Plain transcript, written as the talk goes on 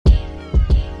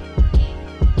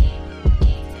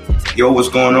Yo, what's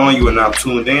going on? You are now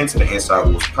tuned in to the Inside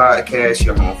Wolves Podcast,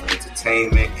 your home for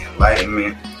entertainment,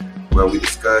 enlightenment, where we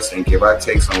discuss and give our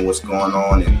takes on what's going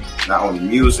on in not only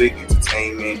music,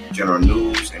 entertainment, general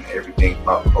news, and everything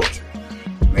pop culture.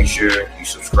 Make sure you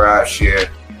subscribe, share,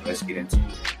 and let's get into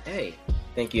it. Hey,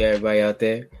 thank you everybody out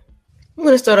there. I'm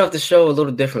going to start off the show a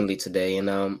little differently today, and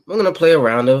I'm going to play a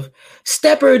round of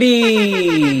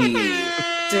Stepperdy.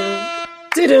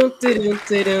 Stepperdy.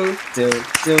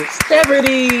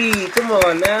 Come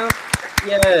on now.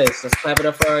 Yes, let's clap it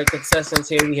up for our contestants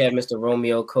here. We have Mr.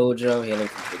 Romeo Kojo hailing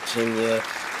from Virginia.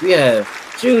 We have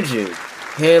Juju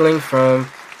hailing from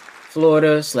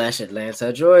Florida /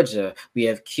 Atlanta, Georgia. We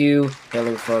have Q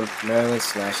hailing from Maryland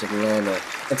 / Atlanta.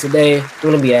 And today,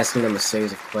 we're going to be asking them a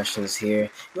series of questions here.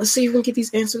 Let's see if we can get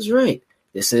these answers right.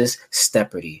 This is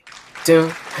Stepperdy.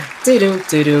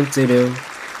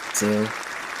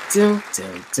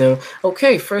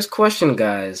 Okay, first question,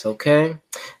 guys. Okay,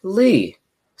 Lee,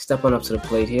 step on up to the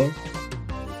plate here.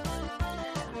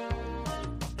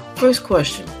 First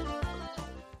question.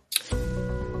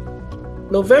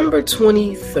 November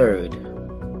 23rd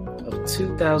of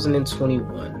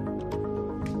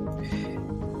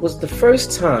 2021 was the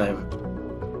first time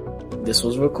this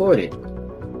was recorded.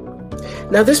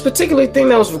 Now, this particular thing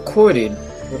that was recorded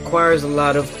requires a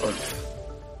lot of oomph.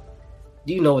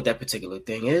 Do you know what that particular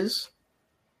thing is?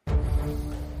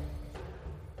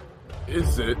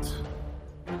 Is it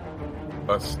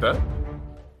a step?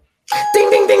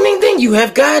 Ding, ding, ding, ding, ding. You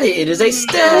have got it. It is a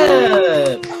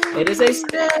step. It is a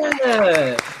step.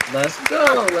 Let's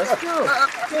go. Let's go.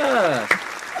 Yeah.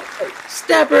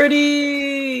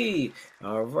 Stepperdy.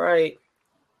 All right.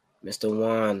 Mr.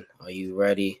 Juan, are you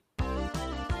ready?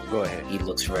 Go ahead. He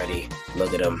looks ready.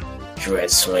 Look at him.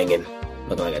 Dread swinging.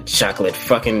 Looking like a chocolate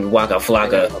fucking Waka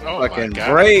Flocka. Fucking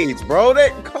braids, bro.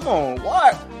 That come on.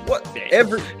 What?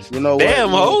 Every damn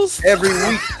host. Every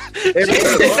week.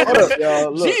 Hold up,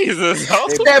 y'all. Look. Jesus,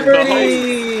 host.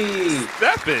 Stepperdy.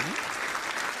 Stepping.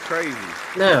 Crazy.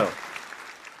 Now,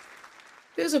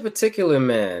 there's a particular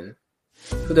man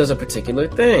who does a particular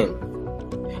thing.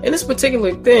 And this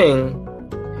particular thing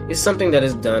is something that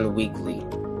is done weekly.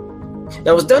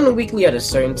 Now, it's done weekly at a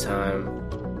certain time,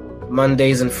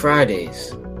 Mondays and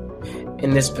Fridays.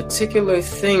 And this particular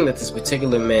thing that this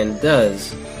particular man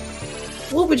does,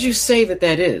 what would you say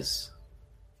that is?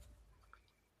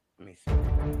 Let me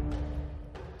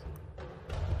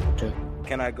see.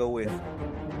 Can I go with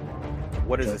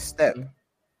what is a step?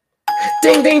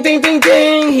 Ding, ding, ding, ding,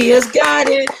 ding. He has got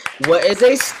it. What is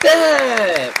a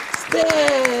step?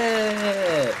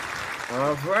 Step.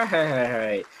 All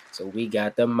right. So we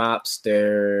got the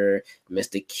mobster,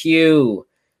 Mr. Q.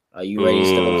 Are you ready to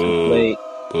step up to the plate?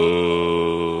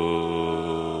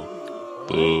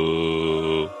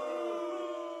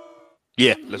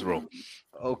 Yeah, let's roll.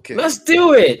 Okay. Let's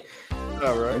do it.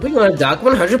 All right. We're going to dock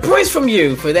 100 points from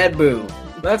you for that boo.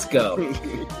 Let's go.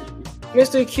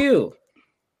 Mr. Q.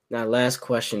 Now, last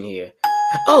question here.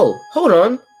 Oh, hold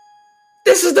on.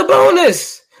 This is the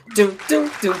bonus.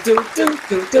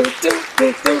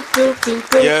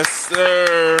 Yes,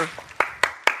 sir.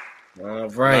 All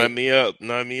right. Line me up.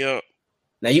 Now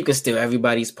you can steal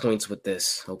everybody's points with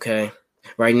this, okay?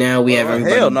 Right now, we have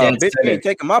everybody hell no, dead bitch, you center. ain't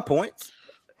taking my points.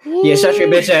 Yeah, shut your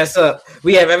bitch ass up.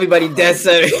 We have everybody dead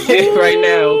center right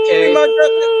now, okay?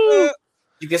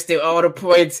 You can steal all the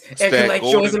points and Stack collect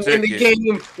yours golden in the ticket.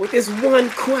 game with this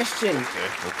one question.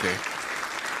 Okay.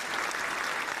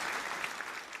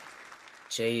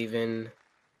 Javen,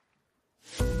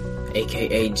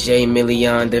 a.k.a. J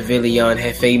Million DeVillion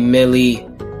Hefe Millie,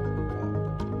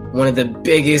 one of the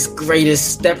biggest,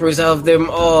 greatest steppers of them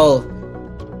all.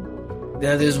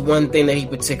 Now, there's one thing that he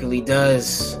particularly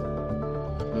does.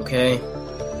 Okay?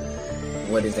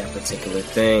 What is that particular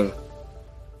thing?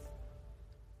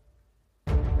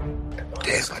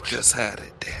 Damn, I just had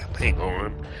it. Damn, hang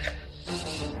on.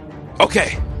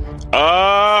 Okay.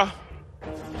 I'm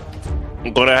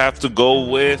gonna have to go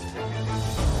with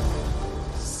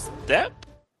step.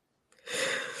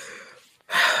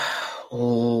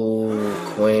 Oh,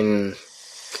 Quinn.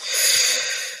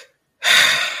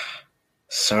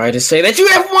 Sorry to say that you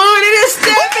have won. It is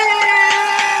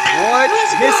What?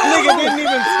 This nigga didn't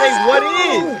even say what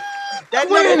is. That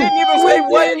nigga didn't even say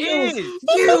what is.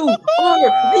 You are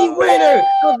the winner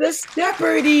of the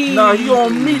Stepperdy. Nah, you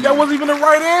on me. That wasn't even the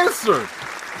right answer.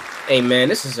 Hey, man,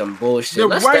 this is some bullshit. The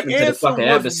Let's right step into the answer fucking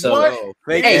was episode.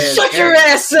 what? Hey, shut your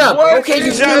ass up. What? Okay,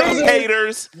 you Shut up, losing.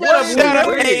 haters. Shut Shut up,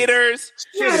 up, haters.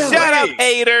 Shut up,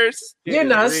 haters. You're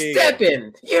not rigged.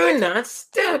 stepping. You're not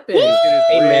stepping.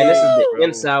 Hey, man, this is the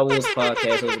Inside Wolves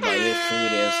podcast. It's about your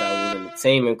food, Inside Wolves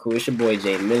Entertainment Crew. It's your boy,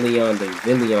 J Million, the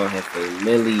Villion Hefe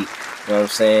Millie. You know what I'm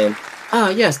saying? Ah,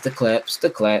 yes, the claps, the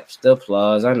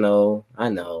applause. I know.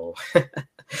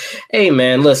 Hey,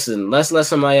 man, listen. Let's let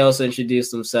somebody else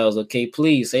introduce themselves, okay?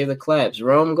 Please, save the claps.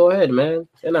 Rome, go ahead, man.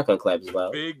 They're not going to clap as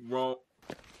loud. Big Rome.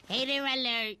 Hater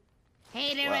alert.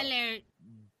 Alert.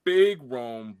 Big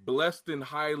Rome, blessed and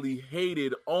highly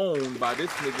hated, owned by this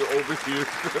nigga over here.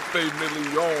 They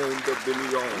Billy owned.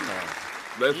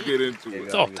 Let's get into it.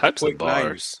 It's all types of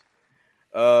bars.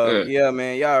 Yeah,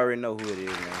 man, y'all already know who it is,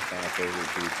 man. Fan favorite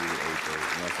Juju, AJ, you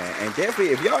know what I'm saying? And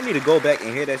definitely, if y'all need to go back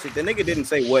and hear that shit, the nigga didn't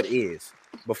say what is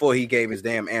before he gave his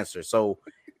damn answer. So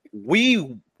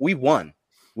we won.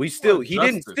 He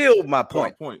didn't steal my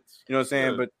point. You know what I'm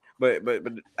saying? Yeah. But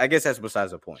I guess that's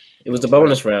besides the point. It was the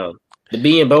bonus round. The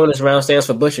B in bonus round stands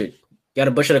for butchered. Got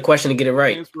to butcher the question to get it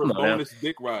right. Come on, bonus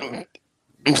dick ride.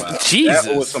 Wow. Jesus,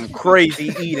 that was some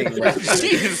crazy eating.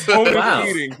 Jesus. Bonus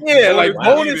eating. Yeah, like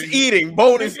bonus eating.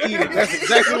 That's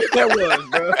exactly what that was,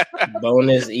 bro.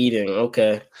 Bonus eating.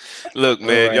 Okay. Look,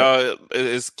 man, y'all,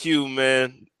 it's Q,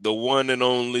 man, the one and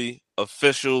only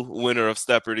official winner of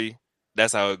Stepardy.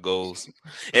 That's how it goes.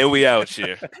 And we out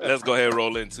here. Let's go ahead and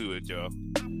roll into it, y'all.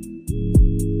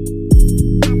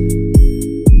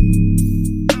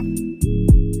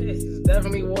 This is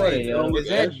definitely water, yo. Is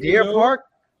that Deer Park?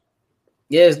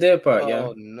 Yeah, it's Deer Park,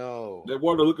 yo. Oh, no. That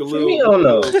water look a little... We don't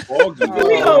know. Foggy,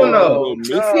 We don't know.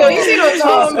 Yo, you see what I'm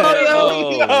talking about,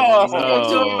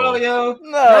 yo?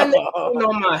 No. Niggas hating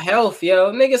on my health,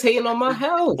 yo. Niggas hating on my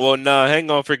health. Well, nah, hang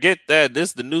on. Forget that. This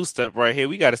is the new step right here.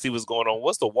 We got to see what's going on.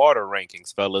 What's the water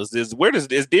rankings, fellas? Is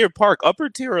Deer Park upper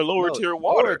tier or lower tier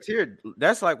water? Lower tier.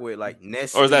 That's like with like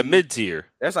Nestle. Or is that mid tier?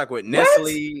 That's like with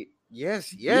Nestle. Yes.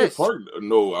 Deer Park?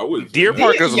 No, I wouldn't. Deer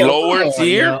Park is lower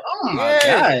tier? Oh, my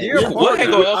God. Deer Park.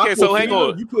 Well, hang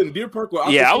on. You putting Deer Park with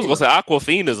Aquafina? Yeah, I was going to say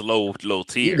Aquafina's low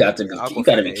tier. You got to be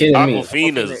kidding me.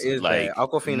 Aquafina's like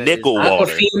Aquafina nickel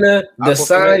water. Aquafina,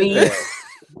 Dasani.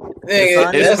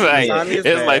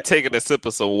 It's like taking a sip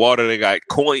of some water that got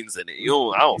coins in it. I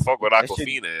don't fuck with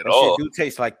Aquafina at all. Shit do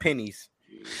taste like pennies.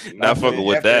 Not fucking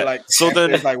with that. Like, so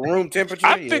then it's like room temperature.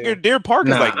 I figured Deer Park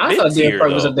is like I thought Deer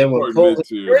Park was up there with Poland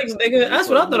Springs, nigga. That's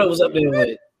what I thought it was up there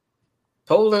with.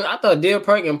 Poland. I thought Deer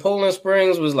Park and Poland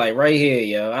Springs was like right here,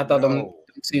 yo. I thought them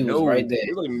two was right there.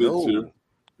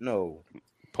 No.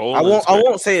 Poland I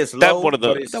won't say it's low. That one of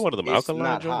them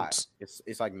alkaline joints.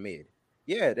 It's like mid.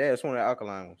 Yeah, that's one of the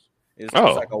alkaline ones. It's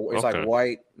like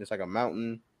white. It's like a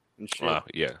mountain and shit.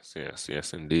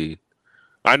 Yes, indeed.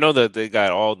 I know that they got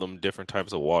all them different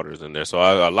types of waters in there. So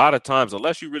a lot of times,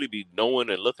 unless you really be knowing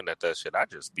and looking at that shit, I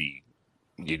just be,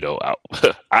 I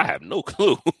have no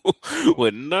clue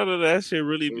what none of that shit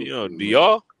really be on. Do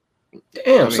y'all?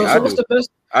 Damn. So what's the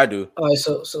best? I do. All right.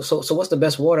 So what's the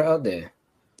best water out there?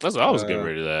 That's what I was getting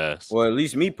ready to ask. Well, at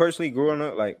least me personally, growing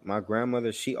up, like my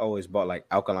grandmother, she always bought like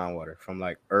alkaline water from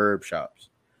like herb shops.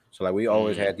 So like we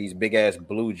always had these big ass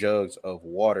blue jugs of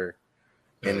water,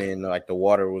 and then like the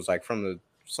water was like from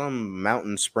some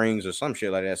mountain springs or some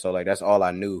shit like that. So like that's all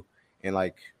I knew. And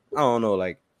like I don't know,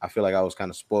 like I feel like I was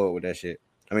kind of spoiled with that shit.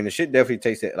 I mean, the shit definitely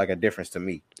tasted like a difference to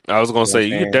me. I was gonna say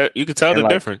you could tell the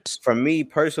difference. For me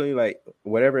personally, like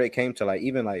whatever it came to, like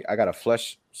even like I gotta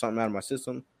flush something out of my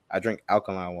system, I drink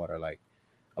alkaline water like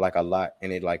a lot,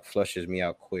 and it like flushes me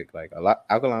out quick. Like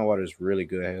alkaline water is really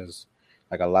good. It has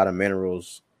like a lot of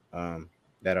minerals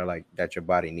that are like that your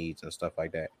body needs and stuff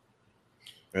like that.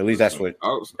 Or at least that's what.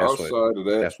 Outside of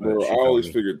that, bro, I always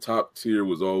figured top tier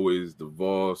was always the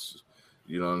Voss.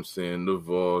 You know what I'm saying? The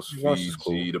Voss,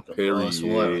 Fiji, the Perrier,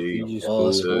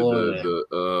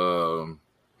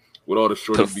 with all the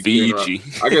shorty Fiji.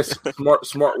 I guess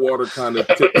smart water kind of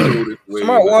tiptoed its way.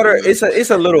 Smart water, it's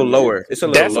a little lower. It's a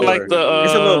little lower. Like the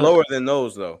it's a little lower than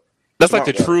those though. That's like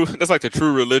the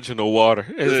true religion of water.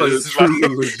 It's like the true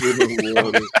religion of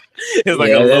water.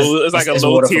 It's like a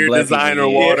low tier designer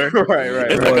water.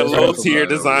 Right. It's like a low tier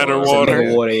designer water.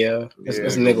 Nigga water, yeah.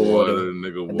 It's nigga water.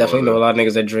 I definitely know a lot of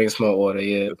niggas that drink smart water.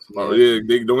 Yeah.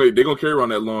 They gonna carry around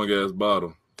that long ass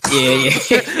bottle. Yeah.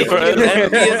 Empty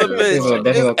as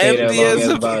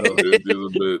a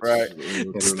bitch. Right.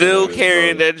 Still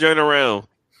carrying that joint around.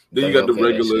 Then you got the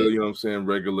regular, you know what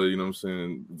I'm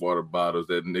saying, water bottles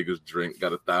that niggas drink,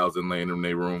 got 1,000 laying in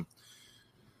their room.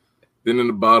 Then in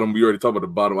the bottom, we already talked about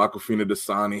the bottom, Aquafina,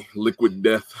 Dasani, Liquid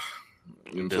Death.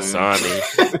 You know Dasani.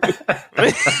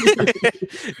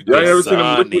 Y'all ever seen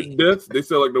them Liquid Death? They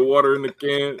sell like the water in the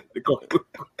can. They call it Liquid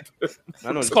Death.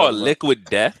 It's called Liquid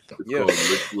Death. It's called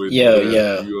Liquid Yeah.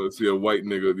 Death. You'll see a white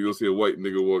nigga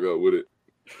walk out with it.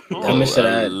 Dumbest shit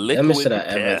I liquid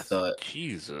ever death. thought.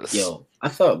 Jesus. Yo, I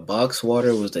thought box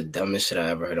water was the dumbest shit I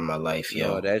ever heard in my life,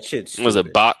 yo. No, that shit's Was it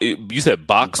you said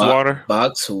box water?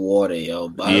 Box water, yo.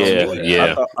 Box water. Yeah.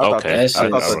 I thought Okay. That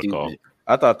shit I is recall. stupid.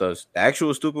 I thought the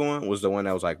actual stupid one was the one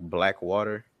that was like black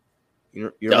water.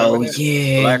 You Oh remember that?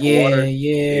 yeah, Black water?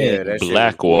 yeah. That shit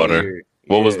Black was water. weird.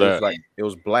 What was It was that? like it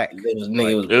was black. It was It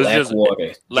was black just- water.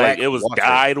 Like Black it was water.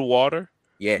 dyed water.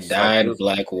 Yes, Dyed it was,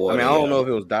 black water. I mean, I don't know if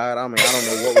it was dyed. I mean, I don't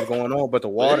know what was going on, but the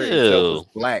water itself was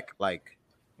black, like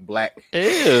black.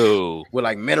 Ew. With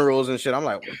like minerals and shit. I'm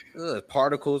like,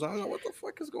 particles. I don't know what the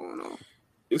fuck is going on.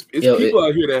 It's people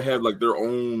out here that have like their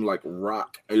own like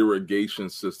rock irrigation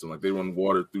system. Like they run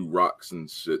water through rocks and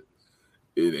shit.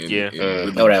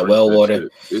 That well water.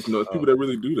 It's people that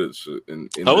really do that shit.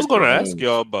 I was going to ask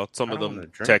y'all about some of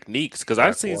them techniques because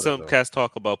I've seen water, some cats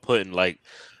talk about putting like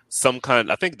some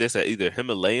kind. I think they said either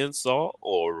Himalayan salt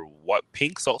or what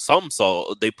pink salt, some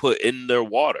salt they put in their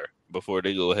water before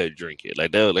they go ahead and drink it.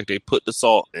 Like they put the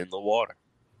salt in the water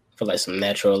for like some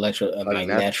natural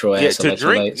natural ass to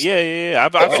drink. Yeah.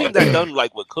 I've seen that done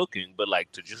like with cooking, but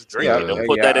like to just drink it, they'll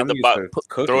put that in the bottle,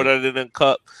 throw that in a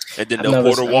cup, and then they'll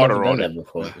pour the water on it.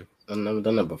 I've never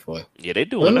done that before. Yeah, they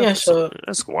doing that.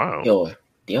 That's wild. Yo,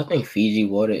 do y'all think Fiji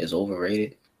water is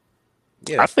overrated?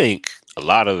 Yeah, I think a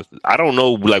lot of. I don't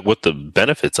know like what the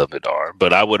benefits of it are,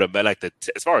 but I would have bet like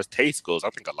as far as taste goes, I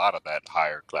think a lot of that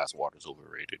higher class water is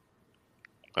overrated.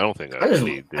 I don't think I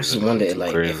just wonder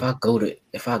like crazy.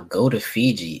 if I go to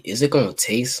Fiji, is it gonna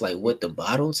taste like what the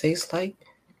bottle tastes like?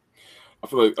 I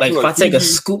feel like if I take a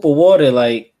scoop of water,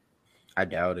 like I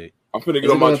doubt it. I'm finna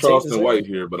get on my Charleston White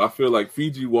here, but I feel like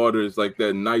Fiji water is like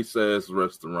that nice ass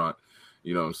restaurant,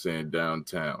 you know what I'm saying,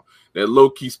 downtown. That low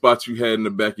key spot you had in the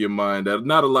back of your mind that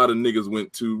not a lot of niggas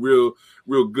went to,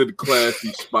 real good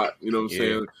classy spot, you know what I'm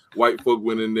saying? White folk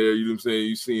went in there, you know what I'm saying?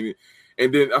 You seen it.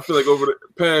 And then I feel like over the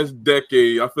past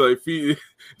decade, I feel like Fiji,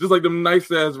 just like them nice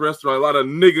ass restaurant, a lot of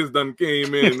niggas done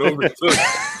came in and overtook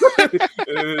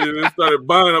and started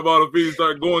buying up all the Fiji,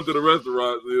 started going to the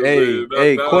restaurants. You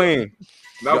know Queen.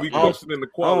 Now we questioning the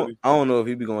quality. I don't know if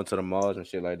you be going to the malls and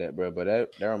shit like that, bro. But that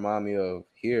remind me of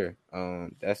here.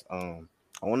 That's I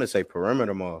want to say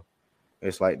Perimeter Mall.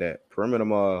 It's like that. Perimeter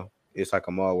Mall. It's like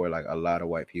a mall where like a lot of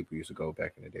white people used to go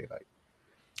back in the day, like.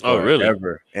 Oh really?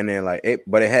 And then like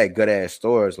but it had good ass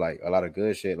stores, like a lot of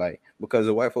good shit, like because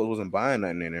the white folks wasn't buying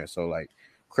nothing in there. So like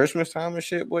Christmas time and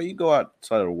shit, boy, you go out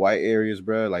to the white areas,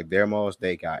 bro. Like their malls,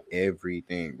 they got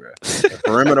everything, bro.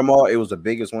 Perimeter Mall, it was the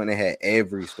biggest one. They had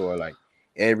every store, like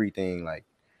everything, like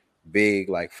big,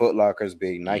 like Foot Lockers,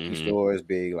 big Nike stores,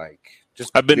 big, like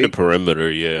just. I've been to Perimeter,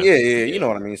 yeah. You know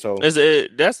what I mean. So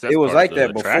it was like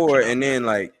that before, and then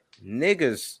like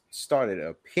niggas started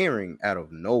appearing out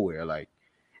of nowhere, like.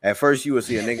 At first, you would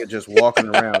see a nigga just walking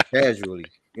around casually.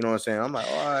 You know what I'm saying? I'm like,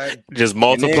 all right. Just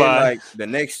multiply. Then, like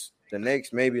the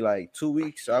next maybe like 2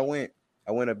 weeks, I went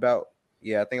about.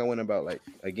 Yeah, I think I went about like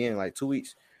again like 2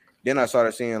 weeks. Then I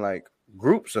started seeing like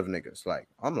groups of niggas. Like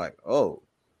I'm like, well,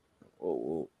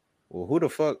 who the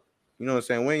fuck? You know what I'm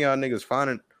saying? When y'all niggas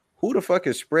finding who the fuck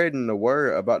is spreading the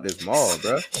word about this mall,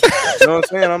 bro? You know what I'm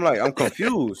saying? I'm like, I'm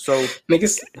confused. So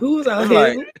niggas, who's out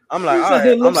here? I'm like, all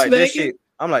right. I'm like this shit.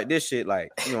 This shit, like,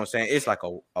 you know what I'm saying? It's like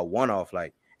a one-off,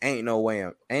 like, ain't no way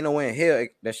in hell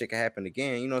that shit can happen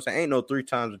again. You know what I'm saying? Ain't no 3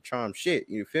 times the charm shit.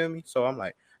 You feel me? So I'm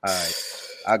like, all right.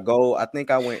 I think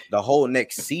I went the whole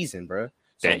next season, bro.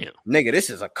 So, damn. Nigga,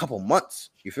 this is a couple months.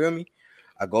 You feel me?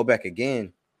 I go back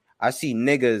again. I see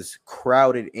niggas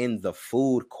crowded in the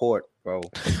food court, bro.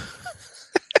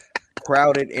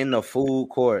 Crowded in the food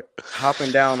court,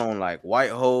 hopping down on like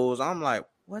white hoes. I'm like,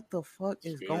 what the fuck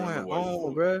is going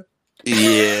on, bro?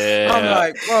 Yeah, I'm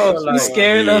like, bro, like, you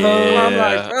scared of her? I'm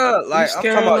like, bro, like, I'm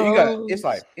talking about you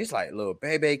got. It's like little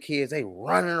baby kids. They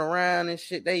running around and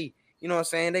shit. They, you know what I'm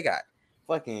saying? They got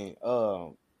fucking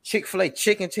Chick-fil-A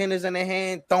chicken tenders in their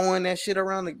hand, throwing that shit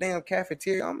around the damn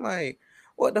cafeteria. I'm like,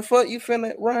 what the fuck? You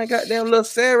finna run goddamn little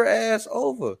Sarah ass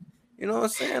over? You know what I'm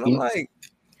saying? I'm like.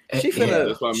 She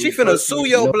finna sue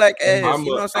your black ass. You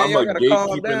know what I'm saying? I'm a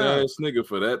gatekeeping ass nigga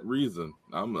for that reason.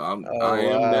 I am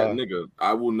that nigga.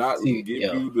 I will not give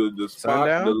you the spot,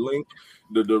 sundown? The link,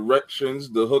 the directions,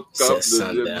 the hookup.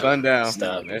 Sundown.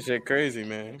 Stop. That shit crazy,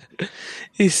 man.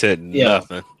 He said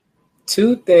nothing.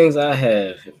 Two things I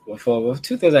have before we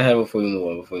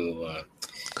move on.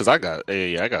 Cause I got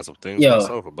some things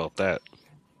myself about that.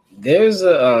 There's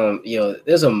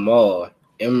a mall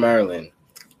in Maryland.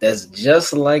 That's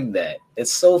just like that.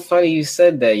 It's so funny you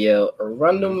said that, yo.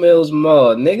 Arundel Mills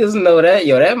Mall. Niggas know that,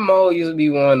 yo. That mall used to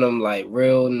be one of them, like,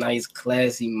 real nice,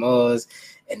 classy malls.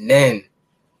 And then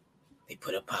they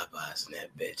put a Popeyes in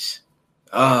that bitch.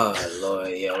 Oh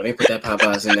Lord, yeah, when they put that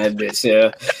Popeyes in that bitch,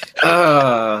 yeah.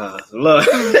 Oh Lord,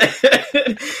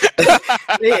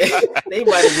 they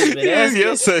might have just been asking.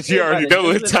 Yo said you already know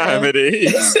what time it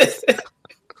is.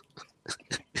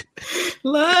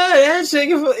 Lord, that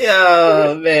chicken.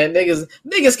 Oh man,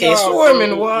 niggas can't swarm in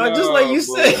the wild, just like you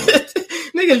said.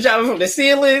 Niggas dropping from the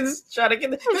ceilings, trying to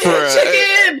get the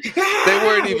chicken. They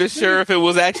weren't even sure if it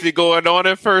was actually going on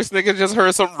at first. Niggas just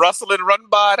heard some rustling run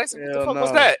by. They said, "What the fuck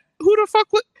was that? Who the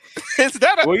fuck was? Is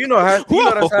that a?" Well, you know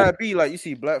that's how it be. Like you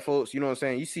see black folks, you know what I'm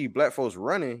saying. You see black folks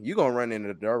running, you gonna run in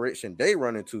the direction they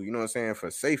running to. You know what I'm saying,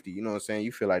 for safety. You know what I'm saying.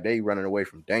 You feel like they running away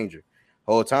from danger.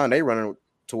 Whole time they running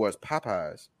towards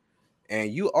Popeyes,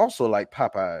 and you also like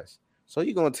Popeyes. So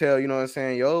you gonna tell, you know what I'm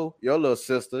saying, your little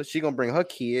sister, she gonna bring her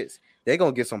kids. They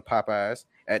gonna get some Popeyes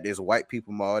at this white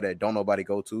people mall that don't nobody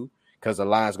go to because the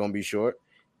line's gonna be short.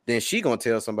 Then she gonna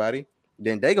tell somebody.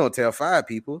 Then they gonna tell 5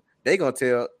 people. They gonna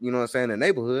tell, you know what I'm saying, the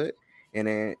neighborhood, and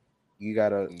then you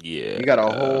got a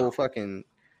whole fucking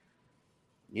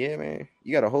man.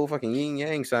 You got a whole fucking yin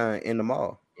yang sign in the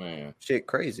mall. Man, shit,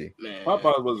 crazy. Man.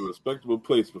 Popeyes was a respectable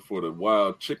place before the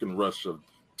wild chicken rush of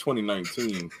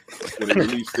 2019 when they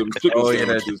released them chicken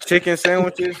sandwiches. Chicken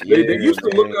sandwiches. They used to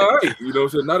look all right, you know what I'm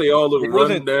saying? Now they all look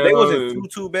run down. They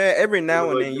wasn't too bad. Every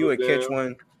now and then you would catch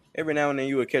one. Every now and then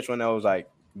you would catch one that was like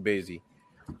busy,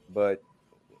 but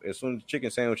as soon as the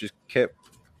chicken sandwiches kept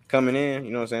coming in,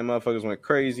 you know what I'm saying, motherfuckers went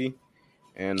crazy.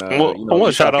 And I want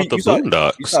to shout out the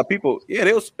Boondocks. You saw people, yeah,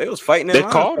 they was fighting. They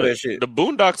called that shit. The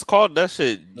Boondocks called that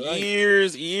shit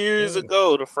years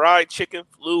ago. The fried chicken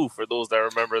flu. For those that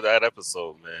remember that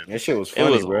episode, man, that shit was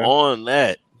funny. It was on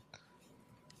that.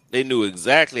 They knew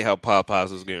exactly how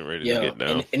Popeyes was getting ready to get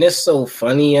down. And it's so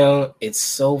funny, yo. It's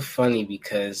so funny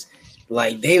because,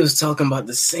 like, they was talking about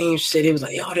the same shit. It was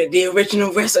like, yo, the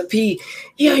original recipe.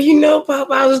 Yeah, you know,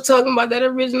 Popeyes was talking about that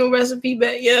original recipe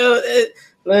back.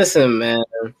 Listen, man.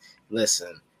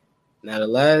 Listen. Now,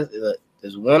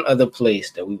 there's one other place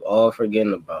that we've all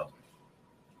forgotten about.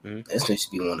 Mm-hmm. This needs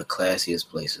to be one of the classiest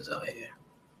places out here.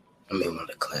 I mean, one of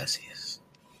the classiest.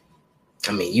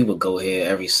 I mean, you would go here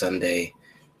every Sunday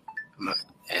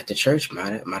at the church,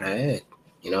 might I add,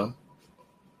 you know?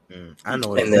 I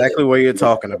know exactly what you're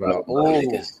talking about.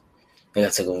 They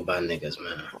got took over by niggas,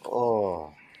 man.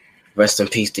 Oh. Rest in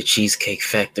peace, the Cheesecake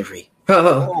Factory.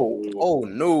 Oh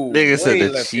no. Nigga said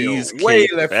the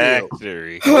Cheesecake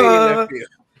Factory.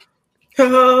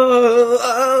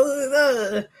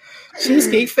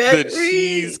 Cheesecake Factory. The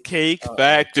Cheesecake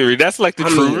Factory. That's like the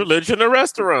true religion of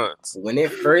restaurants. When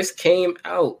it first came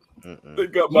out, they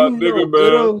got my nigga,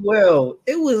 man. Well,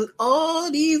 it was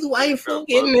all these white folk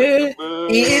in there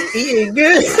eating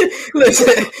good.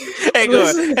 Listen, hang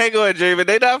on, Jamie.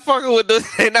 They not fucking with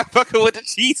the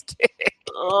cheesecake.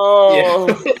 Oh,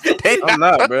 yeah. I'm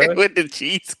not, bro. With the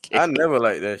cheesecake. I never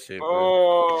like that shit, bro.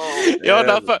 Oh, y'all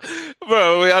not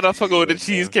fucking with the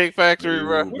Cheesecake Factory,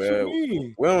 bro. What you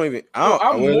mean? We don't even.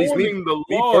 I'm mourning the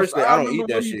loss. Personally, I don't eat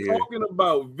that shit. Talking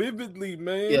about vividly,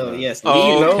 man. Yo, yes.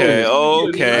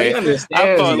 Okay.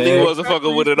 I thought Lee wasn't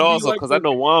fucking with it also because I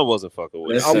know Juan wasn't fucking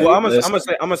with it. I'm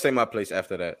gonna say my place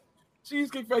after that.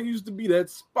 Cheesecake Factory used to be that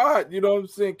spot, you know what I'm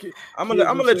saying? I'm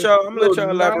gonna let y'all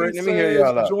elaborate. Let me hear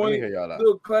y'all out.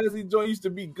 Little classy joint used to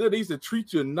be good. They used to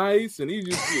treat you nice, and he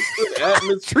used to be a good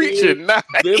atmosphere. Treat you nice.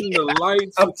 Dim the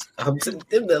lights.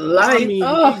 Dim the lights. I mean,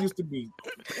 he used to be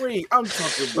great. I'm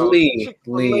talking about Lee.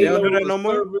 They don't do that no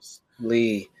more.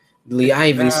 Lee, I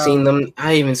even seen them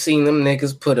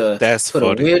niggas put a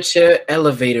wheelchair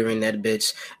elevator in that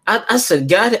bitch. I said,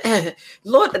 God, our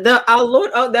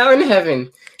Lord out down in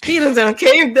heaven, he done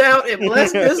came down and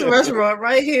blessed this restaurant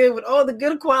right here with all the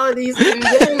good qualities, and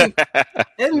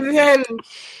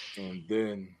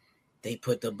then they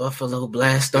put the Buffalo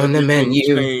Blast on the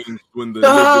menu. When the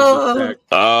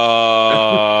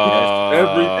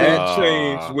everything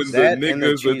changed when the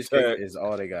niggas attacked. Is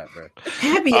all they got, bro.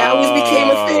 Happy hours became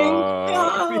a thing.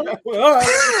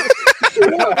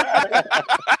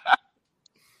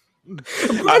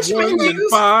 Brunch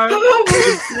menus. 5,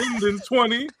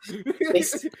 20.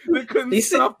 They couldn't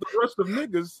stop the rest of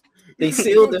niggas. They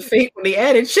sealed the fate when they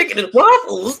added chicken and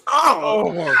waffles.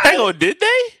 Hang on, did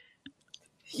they?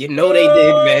 You know they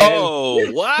did, man. Oh,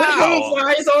 wow. With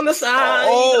fries on the side.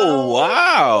 Oh,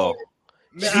 wow.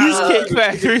 Cheesecake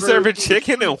Factory serving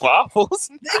chicken and waffles?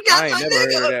 I ain't never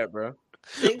heard of that, bro.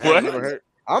 What?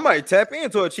 I might tap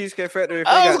into a Cheesecake Factory.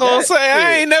 I was going to say,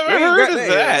 I ain't never heard of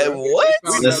that. What?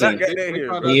 Listen,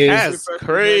 that's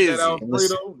crazy. Them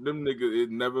niggas,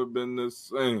 it never been the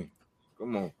same.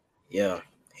 Come on. Yeah.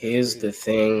 Here's the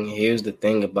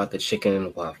thing about the chicken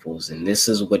and waffles, and this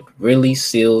is what really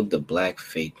sealed the black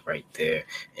fate right there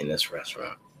in this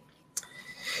restaurant.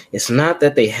 It's not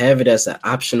that they have it as an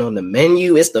option on the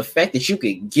menu. It's the fact that you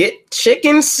could get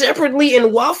chicken separately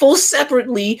and waffles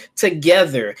separately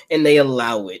together, and they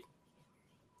allow it.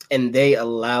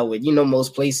 You know,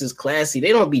 most places classy,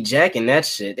 they don't be jacking that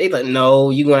shit. They like, no,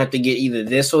 you're going to have to get either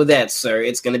this or that, sir.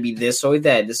 It's going to be this or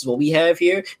that. This is what we have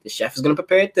here. The chef is going to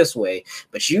prepare it this way.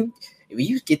 But if you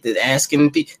get to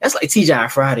asking, that's like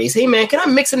TGI Fridays. Hey, man, can I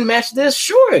mix and match this?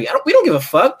 Sure. We don't give a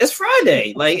fuck. It's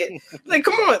Friday. Like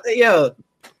come on. Yo.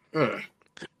 I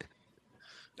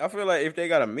feel like if they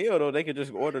got a meal, though, they could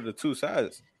just order the two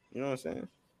sides. You know what I'm saying?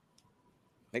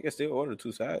 They can still order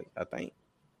two sides, I think.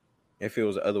 If it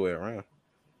was the other way around,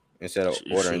 instead of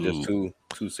ordering just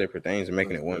two separate things and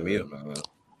making it one meal.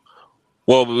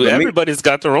 Well, everybody's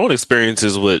got their own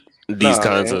experiences with these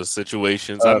kinds of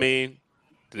situations. I mean,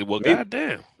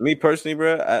 goddamn. Me personally,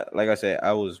 bro, like I said,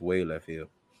 I was way left field.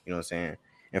 You know what I'm saying?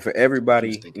 And for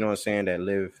everybody, you know what I'm saying, that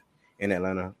live in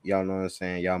Atlanta, y'all know what I'm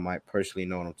saying, y'all might personally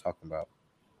know what I'm talking about.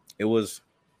 It was,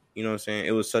 you know what I'm saying,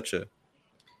 it was such a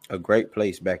great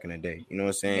place back in the day. You know what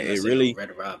I'm saying? It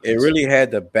really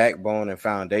had the backbone and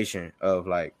foundation of,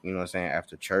 like, you know what I'm saying,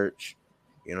 after church.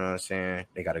 You know what I'm saying?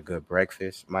 They got a good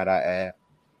breakfast, might I add.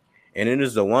 And it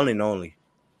is the one and only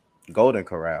Golden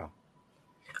Corral.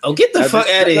 Oh, get the fuck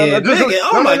out of here.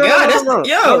 Oh my God.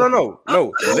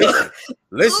 No.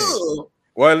 Listen.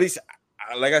 Well, at least,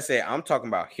 like I said, I'm talking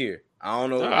about here. I don't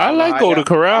know. I like Golden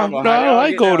Corral. I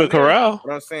like Golden Corral.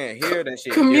 But I'm saying here, that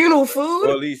shit. Communal food?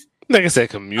 Or at least. Like I said,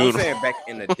 communal. I'm saying back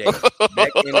in the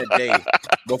day,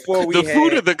 before we the had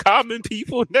food of the common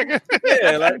people, nigga.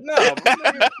 Yeah, like no.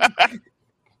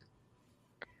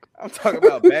 I'm talking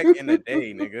about back in the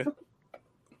day, nigga.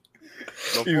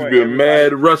 You've been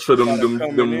mad rush for them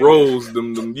rolls,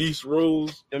 them yeast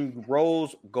rolls. Them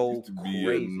rolls go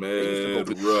crazy.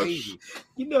 Mad rush.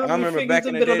 You know, I remember back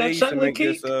in the day they used to make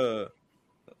this.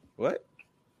 What?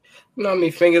 You know how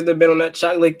many fingers they've been on that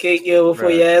chocolate cake, yo,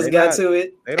 before your ass got to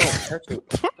it? They don't touch it.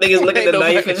 Niggas look at the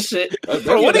knife and shit.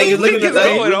 Bro, what niggas look at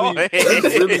the knife?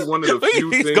 That's really one of the few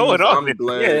things I'm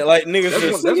glad. Yeah, like niggas.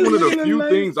 That's one of the few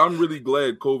things I'm really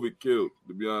glad COVID killed,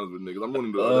 to be honest with niggas. I'm one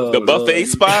of the buffet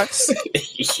spots.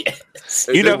 Yes.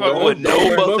 You never went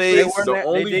no buffets. The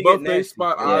only buffet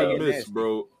spot I miss,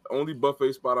 bro. Only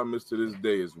buffet spot I miss to this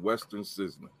day is Western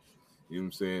Sizzling. You know what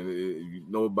I'm saying? You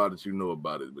know about it, you know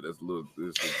about it, but it's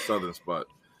a southern spot.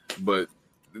 But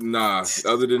nah,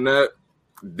 other than that,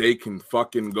 they can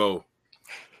fucking go.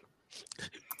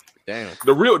 Damn.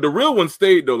 The real one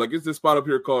stayed though. Like, it's this spot up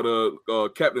here called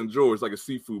Captain George, like a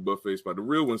seafood buffet spot. The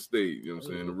real one stayed. You know what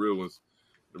I'm saying? The real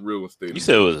one stayed. You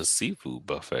said it was a seafood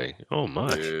buffet. Oh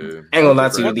my! Yeah. I ain't gonna lie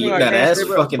to you, that's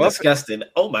fucking disgusting.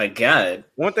 Oh my God.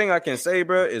 One thing I can say,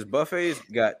 bro, is buffets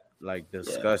got like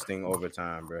disgusting over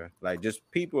time, bro. Like, just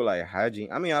people like hygiene.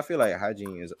 I mean, I feel like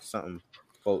hygiene is something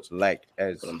folks lack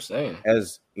as what I'm saying,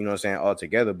 as you know what I'm saying,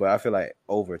 altogether. But I feel like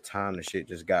over time the shit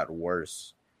just got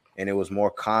worse, and it was more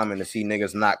common to see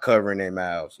niggas not covering their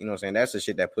mouths. You know what I'm saying? That's the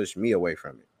shit that pushed me away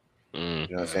from it. You know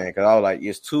what I'm saying? Because I was like,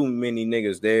 it's too many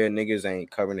niggas there. Niggas ain't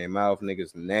covering their mouth.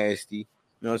 Niggas nasty. You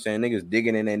know what I'm saying? Niggas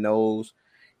digging in their nose.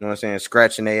 You know what I'm saying?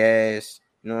 Scratching their ass.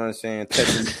 You know what I'm saying?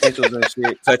 Touching pencils and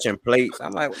shit. Touching plates.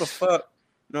 I'm like, what the fuck?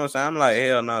 You know what I'm saying? I'm like,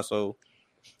 hell no. So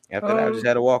after that, I just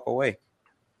had to walk away.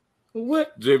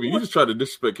 What? JB, you just tried to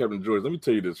disrespect Captain George. Let me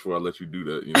tell you this before I let you do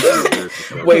that. You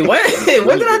know, wait, what?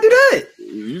 When did I do that?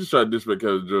 You just tried to disrespect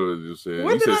Captain George. You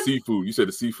said seafood. You said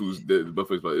the seafood's the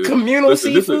buffet spot. Communal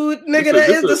seafood, nigga. That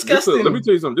is disgusting. Let me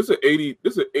tell you something. This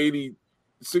is $80,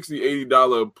 $60,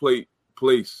 $80 plate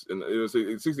place, and it's a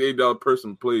 $60, $80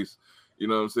 person place. You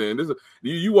know what I'm saying? This is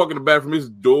you walk in the bathroom. It's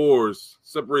doors,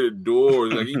 separated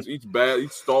doors. Like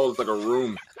each stall is like a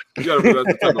room. You gotta realize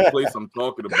the type of place I'm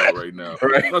talking about right now.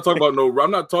 Right. I'm not talking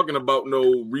about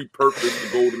no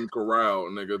repurposed Golden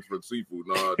Corral, nigga, for seafood.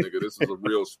 Nah, nigga, this is a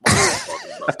real spot I'm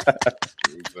talking about.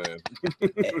 You know what I'm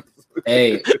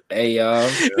saying? Hey, y'all.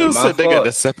 You said they got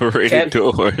the separated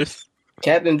doors.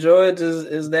 Captain George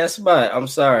is that spot. I'm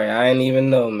sorry, I didn't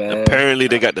even know, man. Apparently,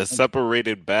 they got the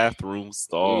separated bathroom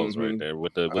stalls right there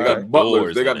with the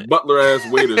butlers. They got butler ass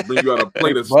waiters bring you out a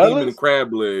plate of steaming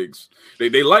crab legs.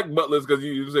 They like butlers because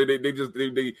you say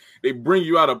they bring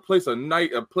you out a plate of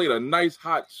nice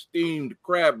hot steamed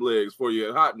crab legs for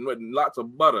you, hot and wet, and lots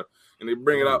of butter, and they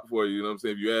bring it out for you. You know what I'm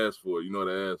saying? If you ask for it, you know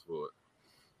to ask for it.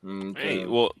 Hey,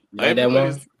 well, like that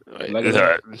one.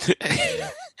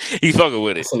 He's fucking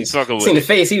with it. He's fucking with it. Seen the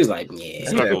face. He was like, "Yeah."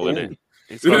 He's fucking with it.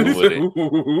 He's fucking with it.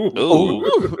 Ooh.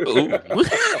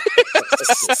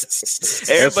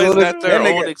 Everybody's got their own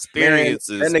Man,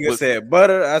 experiences. that nigga said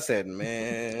butter. I said,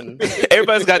 man.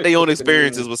 Everybody's got their own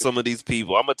experiences with some of these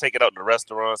people. I'm gonna take it out to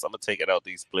restaurants. I'm gonna take it out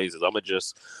these places. I'm gonna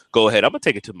just go ahead. I'm gonna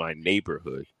take it to my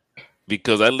neighborhood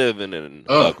because I live in an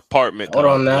apartment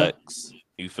complex.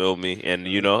 You feel me? And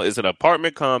you know, it's an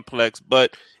apartment complex,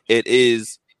 but it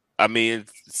is. I mean, it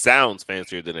sounds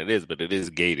fancier than it is, but it is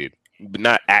gated. But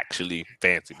not actually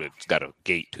fancy, but it's got a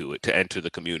gate to it to enter the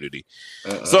community.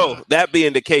 So that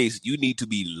being the case, you need to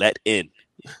be let in.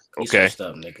 Okay.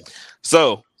 Up, nigga.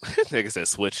 So nigga said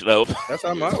switch it up. That's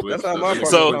how my So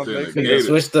nigga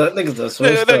switched up. Niggas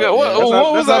switched up.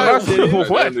 What was that?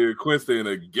 What? Nigga Quinn saying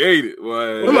a gated.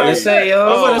 I'm about to say,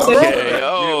 yo.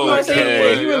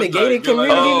 You in the gated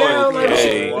community now? Like,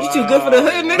 you too good for the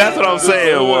hood, nigga. That's what I'm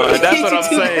saying. That's what I'm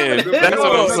saying. That's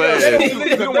what I'm saying.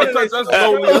 You don't want to touch us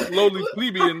lowly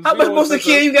plebeians. How much more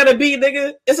secure you gotta be,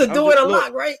 nigga? It's a door and a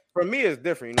lock, right? For me, it's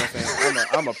different. You know what I'm saying?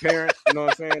 I'm a parent. You know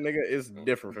what I'm saying, nigga? It's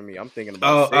different for me. I'm thinking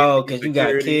about because you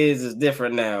got kids. It's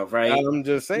different now, right? I'm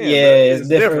just saying. Yeah, it's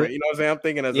different. You know what I'm saying? I'm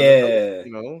thinking as a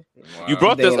you know. Wow. You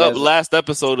brought this up last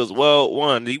episode as well.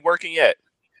 One, are you working yet?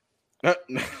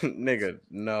 Nigga,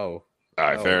 no. All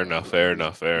right, no, fair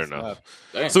enough.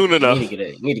 Soon enough. You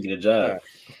need to get a job.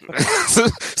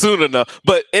 Soon enough.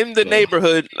 But in the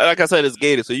neighborhood, like I said, it's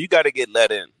gated, so you got to get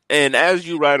let in. And as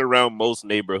you ride around most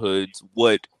neighborhoods,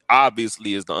 what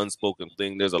obviously is the unspoken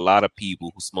thing, there's a lot of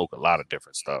people who smoke a lot of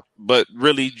different stuff. But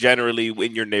really, generally,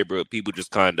 in your neighborhood, people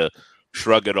just kind of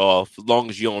shrug it off. As long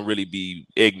as you don't really be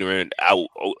ignorant out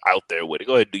there with it,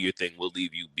 go ahead, do your thing. We'll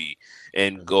leave you be,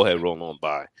 and go ahead, roll on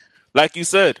by. Like you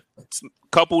said,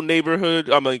 couple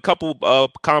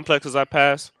complexes I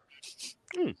pass.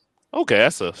 Okay,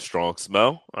 that's a strong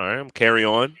smell. All right, I'm carry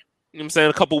on. You know what I'm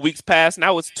saying? A couple weeks passed.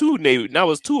 Now it's two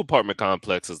apartment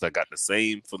complexes that got the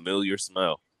same familiar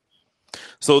smell.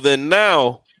 So then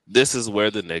now this is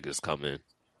where the niggas come in.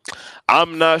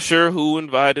 I'm not sure who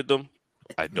invited them.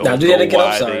 I don't know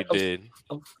why they did.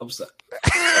 I'm sorry.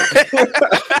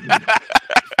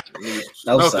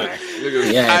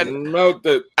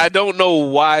 I don't know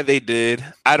why they did.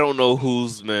 I don't know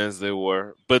whose mans they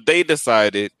were, but they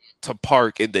decided to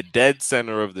park in the dead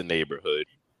center of the neighborhood,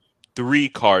 3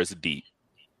 cars deep.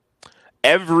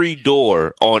 Every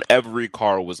door on every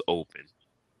car was open,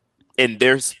 and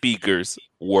their speakers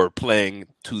were playing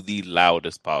to the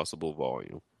loudest possible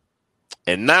volume.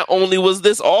 And not only was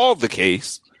this all the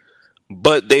case,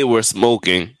 but they were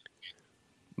smoking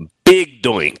big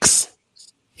doinks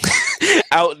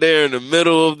out there in the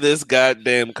middle of this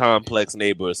goddamn complex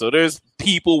neighborhood. So there's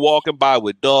people walking by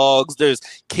with dogs. There's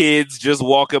kids just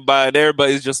walking by, and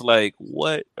everybody's just like,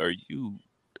 what are you?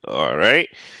 All right.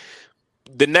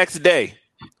 The next day,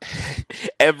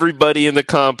 everybody in the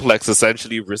complex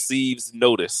essentially receives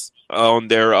notice on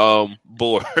their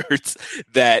boards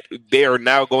that they are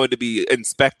now going to be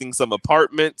inspecting some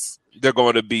apartments. They're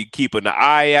going to be keeping an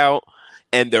eye out.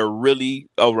 And they're really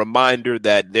a reminder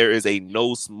that there is a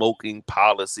no smoking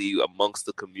policy amongst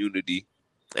the community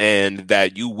and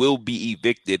that you will be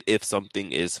evicted if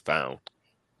something is found.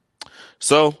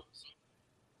 So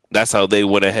that's how they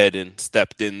went ahead and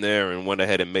stepped in there and went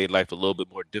ahead and made life a little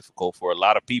bit more difficult for a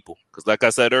lot of people. Because like I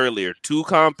said earlier, 2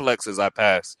 complexes I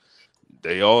passed,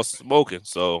 they all smoking.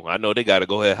 So I know they got to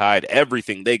go ahead and hide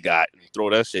everything they got and throw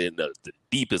that shit in the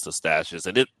deepest of stashes.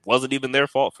 And it wasn't even their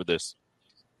fault for this.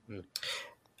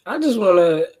 I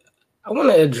want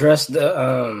to address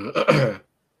the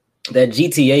that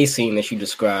GTA scene that you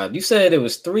described. You said it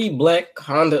was 3 black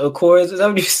Honda Accords. Is that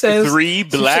what you said? 3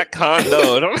 black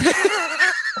Honda.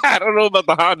 I don't know about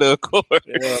the Honda Accord, but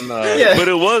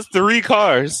it was 3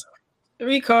 cars.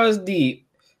 3 cars deep.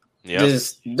 Yeah,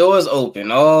 just doors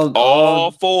open.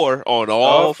 All 4 on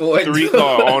all 3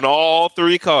 cars on all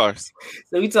 3 cars.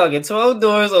 So we talking 12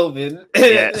 doors open.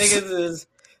 Yes. Niggas is.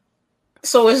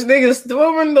 So is niggas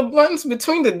throwing the blunts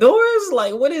between the doors?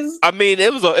 Like, what is? I mean,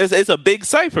 it's a big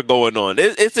cipher going on.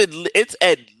 It's at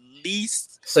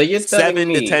least so you're 7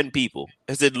 to 10 people.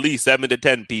 It's at least 7 to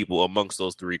 10 people amongst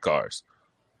those 3 cars.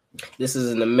 This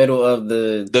is in the middle of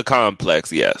the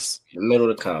complex. Yes, the middle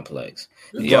of the complex.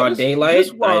 Broad daylight. This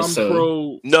is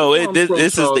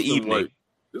the evening. White.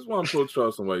 This is why I'm pro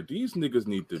Charleston White. These niggas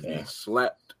need to be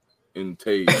slapped and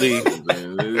tased.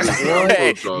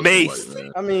 Mace.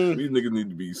 I mean, these niggas need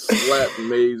to be slapped,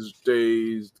 mazed,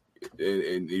 tased,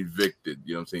 and evicted.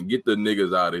 You know what I'm saying? Get the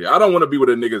niggas out of here. I don't want to be where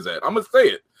the niggas at. I'm gonna say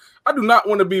it. I do not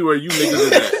want to be where you niggas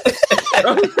is at. I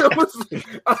don't.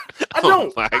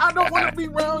 I don't want to be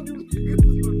around you niggas.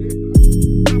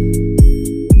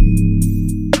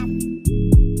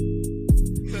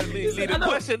 The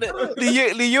question,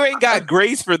 you ain't got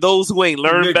grace for those who ain't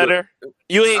learned better.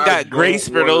 You ain't I got don't grace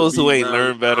for wanna those be who ain't around-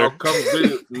 learned better. I'll come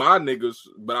visit my niggas,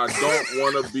 but I don't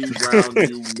want to be around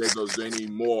you niggas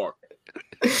anymore.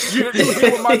 You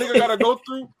hear what my nigga gotta go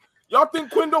through? Y'all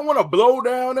think Quinn don't want to blow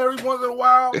down every once in a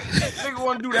while? Nigga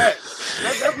want to do that.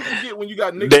 That's what you get when you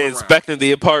got niggas They're around. inspecting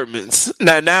the apartments.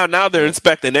 Now they're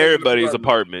inspecting everybody's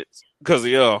apartments. Because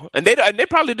and they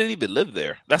probably didn't even live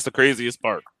there. That's the craziest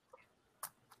part.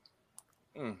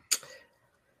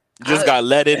 Just got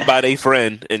let in by their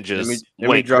friend and just let me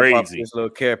went drop off crazy. this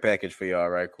little care package for y'all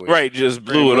right quick. Right, just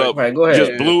blew it up. Right, go ahead.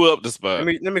 Just blew up the spot.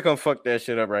 Let me come fuck that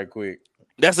shit up right quick.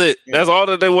 That's it. Yeah. That's all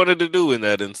that they wanted to do in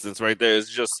that instance right there is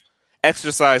just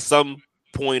exercise some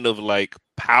point of like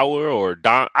power or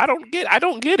I don't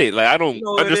get it. Like I don't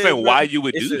understand why you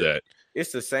would do that.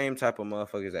 It's the same type of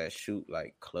motherfuckers that shoot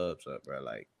like clubs up, bro.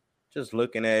 Like just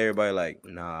looking at everybody like,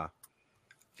 nah,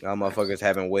 y'all motherfuckers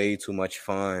having way too much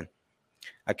fun.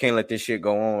 I can't let this shit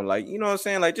go on. Like, you know what I'm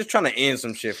saying? Like, just trying to end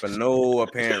some shit for no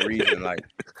apparent reason. Like,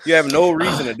 you have no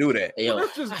reason to do that. Yo, I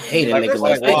hate a nigga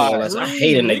like that. I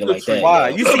hate a nigga like that. Why?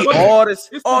 Yo. You see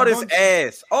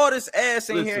all this ass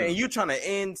in here, and you trying to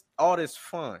end all this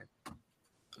fun.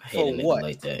 I hate a nigga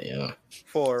like that, yo.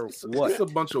 For what? It's a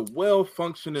bunch of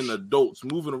well-functioning adults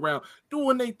moving around,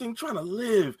 doing their thing, trying to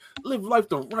live life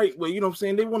the right way. You know what I'm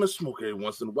saying? They want to smoke every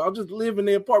once in a while, just live in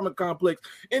their apartment complex.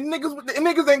 And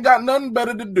niggas ain't got nothing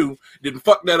better to do than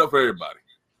fuck that up for everybody.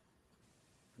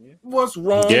 Yeah. What's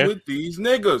wrong with these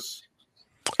niggas?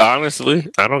 Honestly,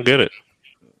 I don't get it.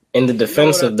 In the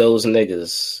defense of those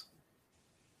niggas.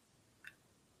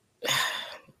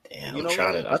 Damn, I'm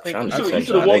trying to defend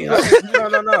y'all niggas.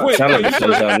 No. I'm trying to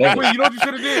defend y'all niggas. Wait, you know what you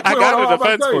should have did? I got a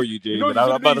defense for you, Jay, but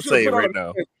I'm about to say it right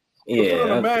now. Yeah, put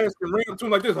on a mask and ring to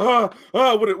him like this, with a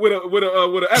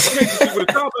application with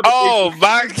a top. Oh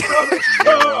my god!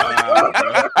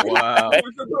 Wow!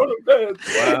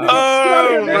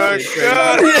 Oh my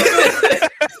god!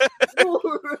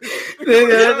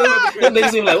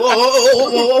 Niggas be like,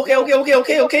 whoa,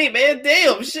 okay, man,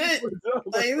 damn, shit.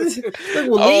 Like, this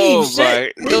will leave,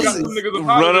 shit.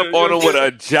 Run up on him with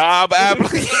a job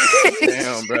application.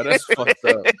 Damn, bro, that's fucked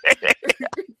up.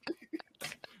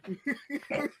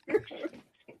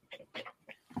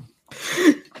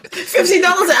 $50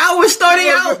 an hour starting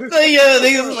out. Yeah,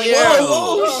 niggas like,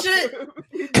 whoa, shit.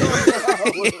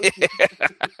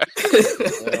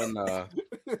 Nah.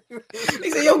 They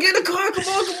say, yo, get in the car, come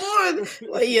on.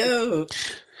 Like, yo.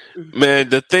 Man,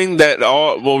 the thing that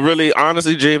really,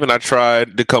 honestly, Javen, I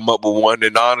tried to come up with one,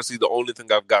 and honestly, the only thing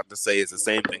I've got to say is the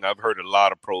same thing I've heard a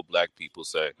lot of pro-black people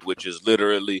say, which is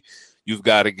literally, you've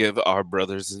got to give our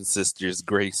brothers and sisters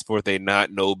grace for they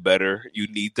not know better. You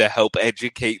need to help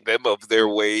educate them of their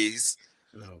ways.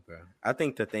 No, bro. I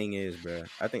think the thing is, bro,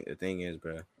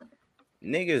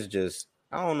 niggas just,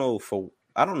 I don't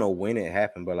know when it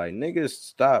happened, but like niggas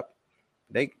stopped.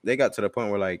 They got to the point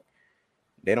where like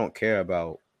they don't care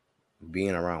about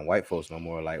being around white folks no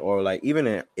more, like, or like even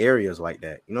in areas like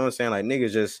that. You know what I'm saying? Like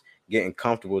niggas just getting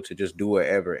comfortable to just do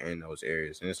whatever in those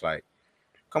areas. And it's like,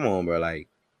 come on, bro, like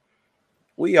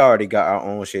we already got our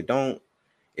own shit.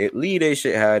 Leave their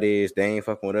shit how it is. They ain't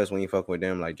fucking with us, we ain't fucking with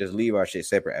them. Like, just leave our shit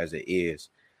separate as it is.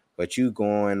 But you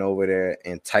going over there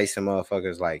enticing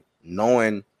motherfuckers, like,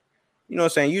 knowing, you know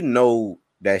what I'm saying? You know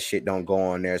that shit don't go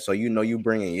on there. So, you know you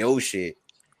bringing your shit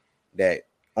that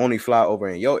only fly over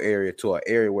in your area to an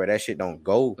area where that shit don't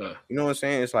go. You know what I'm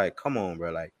saying? It's like, come on,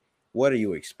 bro. Like, what are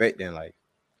you expecting? Like,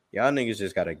 y'all niggas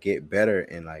just got to get better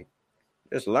and, like,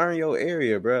 just learn your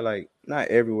area, bro. Like, not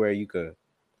everywhere you could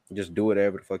just do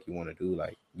whatever the fuck you want to do.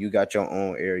 Like, you got your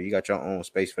own area. You got your own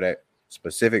space for that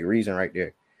specific reason right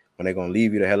there when they're going to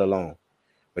leave you the hell alone.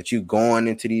 But you going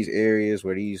into these areas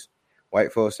where these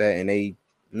white folks at and they, you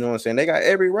know what I'm saying, they got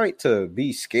every right to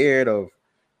be scared of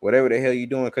whatever the hell you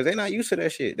doing because they're not used to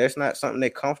that shit. That's not something they're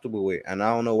comfortable with. And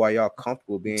I don't know why y'all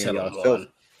comfortable being yourself. You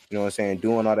know what I'm saying?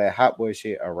 Doing all that hot boy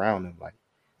shit around them. Like,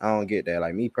 I don't get that.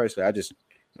 Like, me personally, I just, you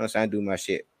know what I'm saying, I do my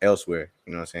shit elsewhere.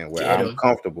 You know what I'm saying? Where I'm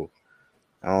comfortable.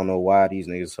 I don't know why these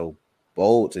niggas so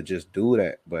bold to just do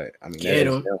that, but I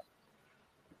mean,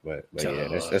 but yeah,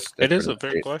 that's it is a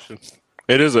fair question.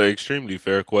 It is an extremely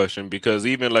fair question because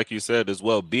even like you said as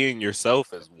well, being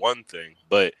yourself is one thing,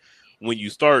 but when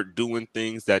you start doing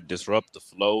things that disrupt the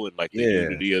flow and like the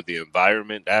unity of the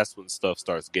environment, that's when stuff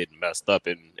starts getting messed up.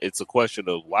 And it's a question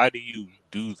of why do you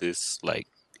do this like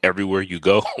everywhere you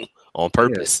go on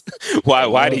purpose?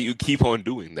 Why do you keep on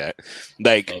doing that?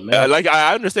 Like,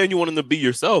 I understand you want them to be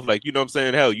yourself. Like, you know what I'm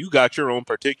saying? Hell, you got your own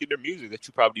particular music that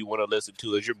you probably want to listen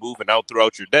to as you're moving out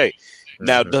throughout your day.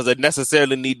 Now, does it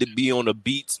necessarily need to be on a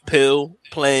Beats pill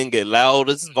playing at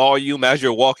loudest volume as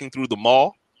you're walking through the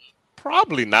mall?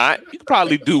 Probably not. You could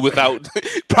probably do without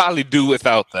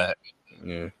that.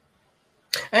 Yeah.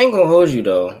 I ain't gonna hold you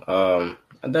though.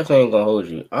 I definitely ain't gonna hold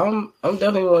you. I'm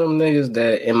definitely one of them niggas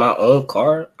that in my own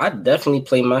car, I definitely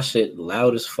play my shit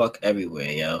loud as fuck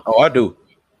everywhere, yo. Oh, I do.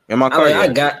 In my car, I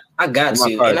got In my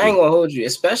to, car, and I ain't gonna hold you,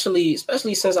 especially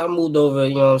since I moved over,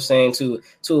 you know what I'm saying, to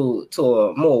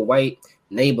a more white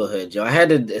neighborhood, yo. I had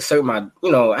to assert my,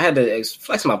 I had to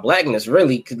flex my blackness,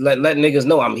 really, cause let niggas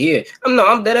know I'm here.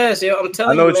 I'm dead ass, yo. I'm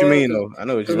telling I know you, what you man, mean, though. I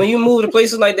know what you because mean. when you move to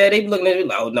places like that, they be looking at you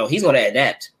like, oh no, he's gonna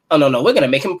adapt. Oh no, we're gonna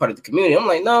make him part of the community. I'm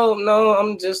like, no,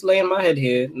 I'm just laying my head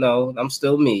here. No, I'm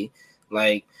still me.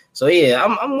 Like, so yeah,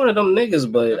 I'm one of them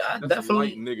niggas, but that's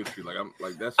definitely niggas feel like I'm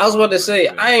like that's. I was about to say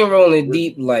I ain't rolling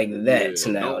deep like that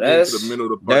Yeah, now. don't That's go to the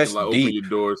middle of the that's parking lot, deep. open your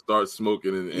door, start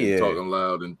smoking and Yeah. talking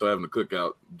loud and having a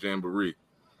cookout jamboree.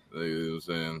 You know what I'm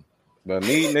saying? But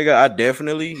me, nigga, I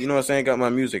definitely, you know what I'm saying, got my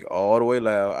music all the way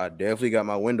loud. I definitely got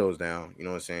my windows down. You know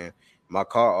what I'm saying? My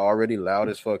car already loud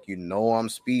as fuck. You know I'm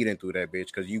speeding through that bitch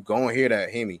because you gonna hear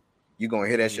that Hemi. You gonna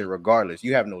hear that shit regardless.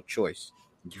 You have no choice.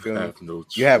 You feel me?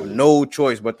 You have no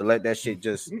choice but to let that shit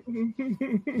just get You're up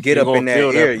in gonna that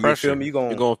feel air. that You pressure. feel me?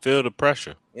 You're gonna feel the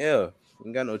pressure. Yeah,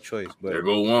 you got no choice. But there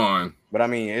go one. But I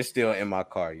mean, it's still in my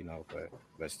car,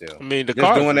 but still. I mean, the Just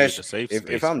car doing is that really the safe space.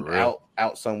 if I'm for real.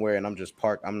 out somewhere and I'm just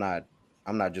parked, I'm not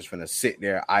just finna sit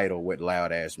there idle with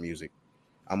loud ass music.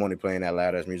 I'm only playing that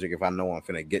loud ass music if I know I'm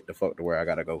finna get the fuck to where I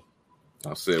gotta go.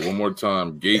 I said one more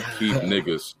time, gatekeep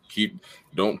niggas.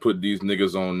 Don't put these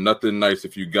niggas on nothing nice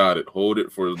if you got it. Hold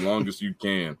it for as long as you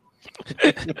can.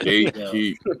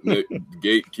 Gatekeep.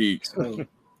 Gatekeep.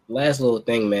 Last little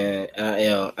thing, man.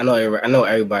 I know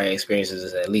everybody experiences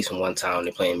this at least one time when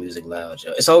they're playing music loud.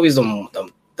 Yo. It's always them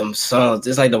songs.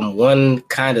 It's like them one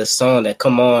kind of song that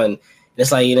come on.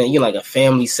 It's like you like a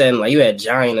family setting, like you had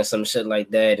Giant or some shit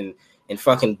like that, and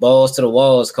fucking Balls to the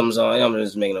Walls comes on. I'm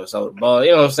just making up some ball.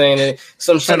 You know what I'm saying? And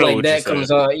some shit like that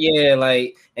comes on. Yeah,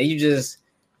 like and you just.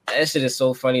 That shit is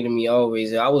so funny to me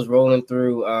always. I was rolling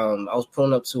through. I was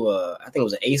pulling up to I think it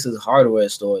was an Ace's hardware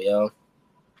store, yo.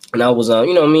 And I was, I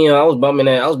was bumping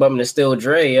the Still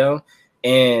Dre, yo.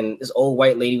 And this old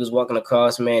white lady was walking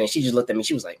across, man, and she just looked at me.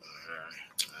 She was like,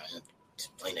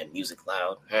 just playing that music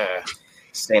loud,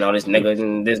 saying all this nigga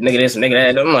and this nigga this and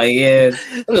nigga that. I'm like, yeah,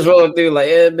 I'm just rolling through, like,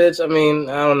 yeah, bitch. I mean,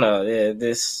 I don't know, yeah,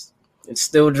 it's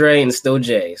Still Dre and Still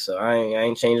J, so I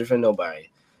ain't changing for nobody.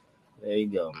 There you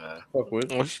go, man.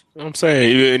 I'm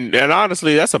saying, and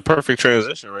honestly, that's a perfect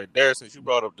transition right there. Since you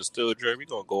brought up the Still Dre, we're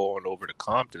gonna go on over to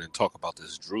Compton and talk about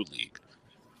this Drew League.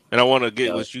 And I want to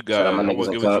get what you guys. I want to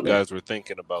get what you guys were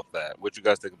thinking about that. What you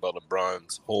guys think about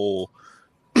LeBron's whole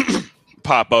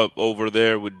pop up over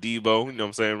there with Debo? You know what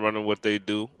I'm saying? Running what they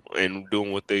do and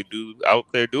doing what they do out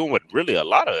there, doing what really a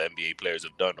lot of NBA players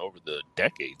have done over the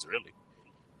decades. Really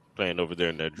playing over there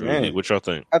in that Drew League. What y'all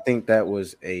think? I think that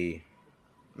was I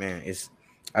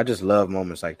just love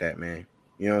moments like that, man.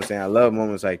 You know what I'm saying? I love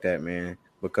moments like that, man,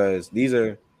 because these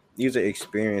are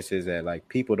experiences that like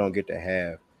people don't get to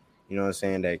have. You know what I'm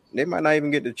saying? That they might not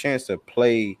even get the chance to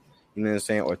play, you know what I'm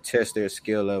saying, or test their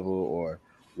skill level or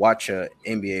watch a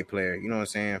NBA player, you know what I'm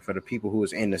saying, for the people who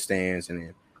is in the stands and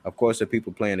then of course the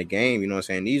people playing the game, you know what I'm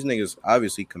saying? These niggas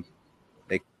obviously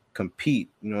they compete,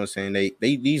 you know what I'm saying?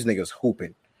 They these niggas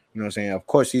hooping. You know what I'm saying? Of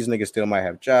course these niggas still might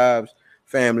have jobs,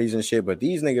 families and shit, but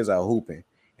these niggas are hooping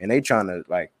and they trying to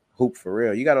like hoop for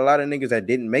real. You got a lot of niggas that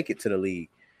didn't make it to the league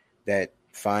that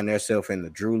find themselves in the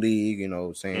Drew League, you know what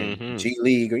I'm saying, G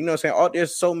League, or you know what I'm saying?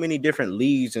 There's so many different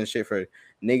leagues and shit for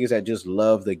niggas that just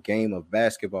love the game of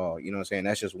basketball, you know what I'm saying?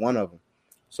 That's just one of them.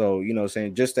 So, you know what I'm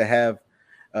saying, just to have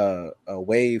a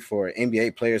way for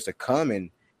NBA players to come and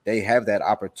they have that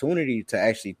opportunity to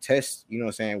actually test, you know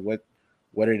what I'm saying,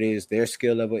 what it is their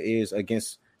skill level is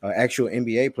against an actual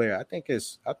NBA player. I think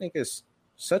it's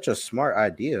such a smart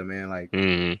idea, man.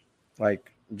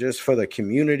 Like just for the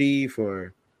community,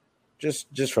 for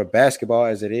just for basketball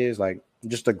as it is, like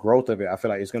just the growth of it. I feel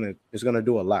like it's gonna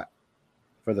do a lot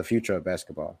for the future of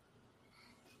basketball.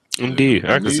 Indeed,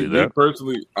 I can see that.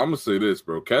 Personally, I'm gonna say this,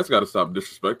 bro. Cats got to stop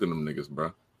disrespecting them niggas,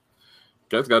 bro.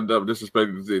 Cats got to stop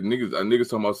disrespecting niggas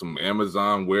talking about some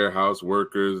Amazon warehouse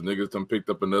workers. Niggas done picked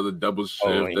up another double shift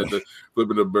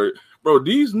flipping the bird. Bro,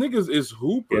 these niggas is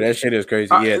hoopers. Yeah, that shit is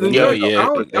crazy. I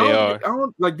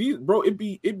don't like these, bro. It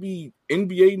be NBA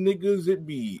niggas. It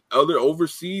be other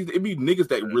overseas. It be niggas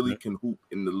that really can hoop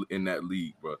in that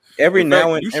league, bro. Every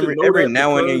now and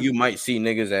then you might see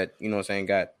niggas that, you know what I'm saying,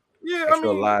 got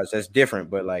actual lives. That's different,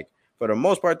 but like for the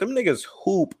most part, them niggas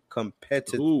hoop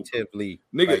competitively.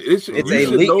 Nigga, like, it's a league.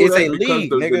 It's a league,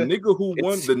 the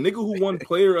nigga who won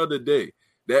Player of the Day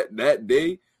that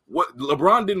day What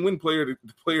LeBron didn't win player of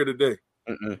the day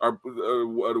or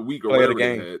the week or Player whatever of the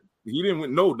game. they had. He didn't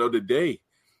win. No, the day.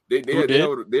 They Who had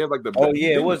like the. Oh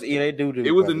yeah, it was. Yeah, they do.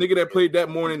 It was a nigga that played that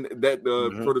morning that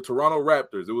for the Toronto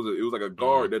Raptors. It was like a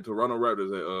guard that Toronto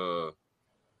Raptors had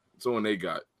someone they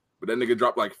got. But that nigga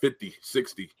dropped like 50,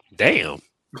 60. Damn.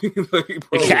 Like,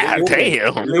 bro, God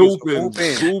damn. Hooping.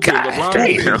 God LeBron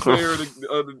damn. player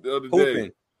of the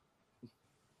day.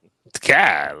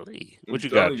 Golly. What you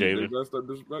got, Javen?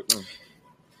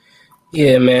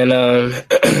 Yeah, man.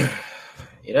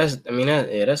 Yeah,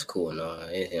 that's cool. No,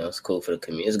 it's cool for the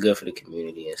community. It's good for the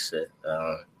community and shit.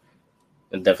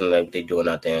 And definitely like what they doing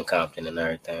out there in Compton and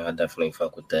everything. I definitely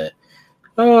fuck with that.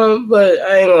 But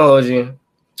I ain't gonna hold you.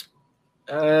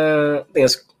 I think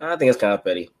it's kind of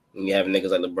petty when you have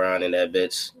niggas like LeBron and that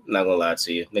bitch. I'm not gonna lie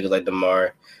to you, niggas like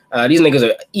DeMar. These niggas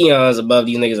are eons above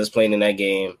these niggas that's playing in that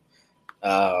game.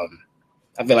 I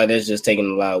feel like that's just taking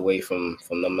a lot away from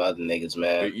them other niggas,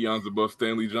 man. Hey, eons above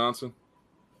Stanley Johnson.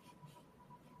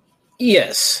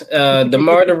 Yes,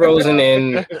 DeMar DeRozan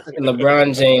and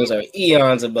LeBron James are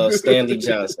eons above Stanley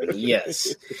Johnson.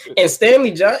 Yes, and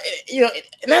Stanley Johnson,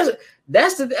 and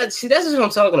that's what I'm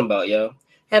talking about, yo.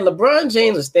 Had LeBron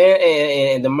James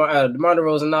and DeMar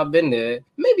DeRozan not been there,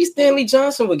 maybe Stanley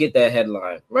Johnson would get that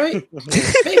headline, right?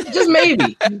 Just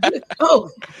maybe.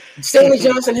 Oh, Stanley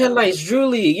Johnson headlights, Drew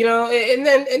League, and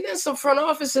then some front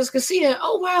offices could see that.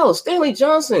 Oh wow, Stanley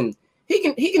Johnson, he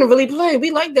can really play.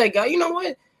 We like that guy. You know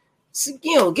what? So,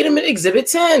 get him at Exhibit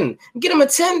 10. Get him a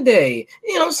 10-day.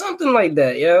 Something like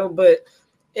that, But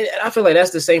I feel like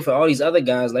that's the same for all these other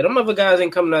guys. Like, them other guys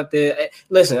ain't coming out there.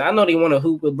 Listen, I know they want to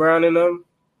hoop with Brown and them,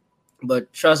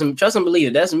 but trust and believe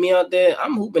it. That's me out there.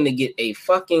 I'm hooping to get a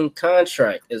fucking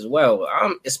contract as well.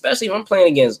 Especially if I'm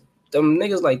playing against them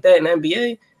niggas like that in the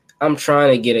NBA. I'm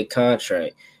trying to get a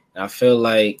contract. And I feel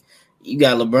like you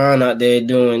got LeBron out there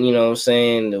doing,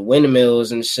 the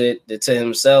windmills and shit to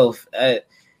himself.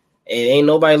 Ain't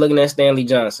nobody looking at Stanley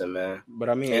Johnson, man. But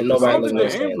I mean, ain't nobody looking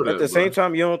at Stanley. At the same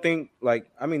time, you don't think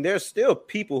there's still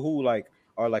people who are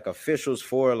officials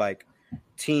for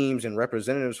teams and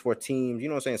representatives for teams.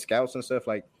 Scouts and stuff.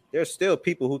 Like, there's still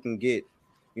people who can get,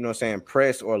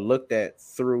 pressed or looked at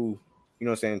through,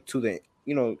 to the,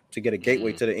 to get a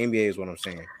gateway to the NBA is what I'm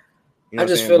saying. I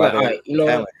just feel like,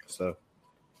 so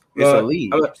it's a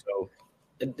league. So.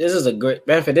 This is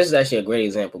this is actually a great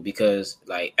example because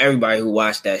everybody who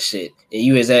watched that shit and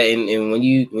you is that and when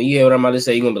you hear what I'm about to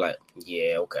say, you're gonna be like,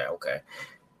 yeah, okay.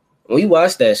 When you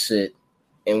watch that shit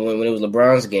and when it was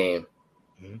LeBron's game,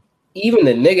 even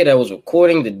the nigga that was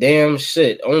recording the damn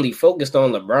shit only focused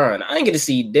on LeBron. I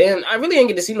really ain't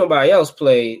get to see nobody else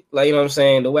play. Like, you know what I'm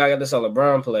saying? The way I got to see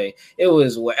LeBron play, it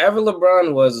was wherever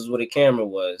LeBron was is where the camera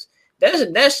was.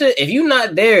 That shit, if you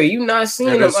not there, you not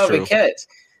seeing them other cats.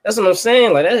 That's what I'm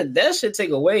saying. Like that should take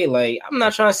away. Like, I'm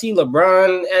not trying to see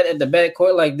LeBron at the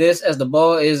backcourt like this as the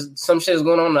ball is some shit is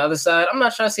going on the other side. I'm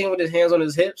not trying to see him with his hands on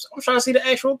his hips. I'm trying to see the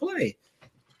actual play.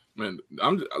 Man,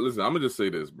 I'm gonna just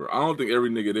say this, bro. I don't think every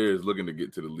nigga there is looking to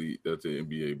get to the league, to the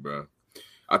NBA, bro.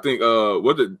 I think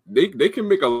they can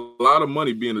make a lot of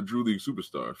money being a Drew League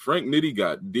superstar. Frank Nitti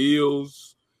got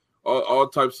deals, all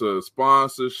types of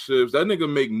sponsorships. That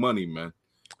nigga make money, man.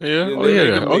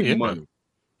 Yeah, money.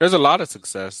 There's a lot of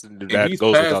success that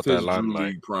goes without that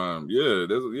limelight. Prime. Yeah,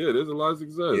 there's a lot of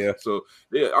success. Yeah. So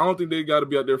I don't think they got to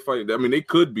be out there fighting. I mean, they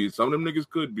could be. Some of them niggas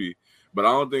could be, but I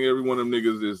don't think every one of them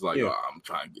niggas is like, I'm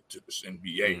trying to get to this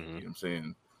NBA. You know what I'm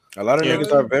saying? A lot of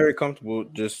niggas are very comfortable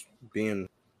just being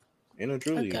in a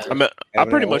Drew League. I'm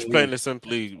pretty much playing to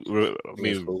simply.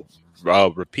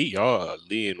 Repeat y'all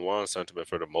Lee and Juan sentiment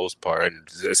for the most part, and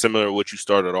similar to what you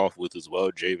started off with as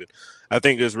well, Javen. I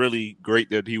think it's really great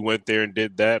that he went there and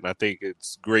did that, and I think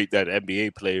it's great that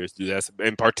NBA players do that,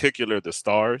 in particular the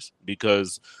stars,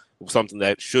 because something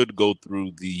that should go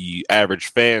through the average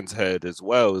fan's head as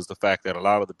well is the fact that a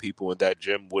lot of the people in that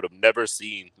gym would have never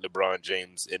seen LeBron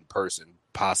James in person,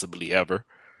 possibly ever.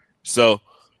 So.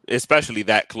 Especially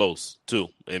that close too,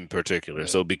 in particular.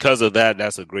 So because of that,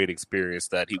 that's a great experience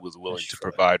that he was willing to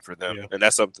provide for them, and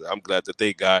that's something I'm glad that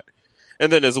they got.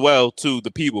 And then as well too, the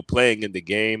people playing in the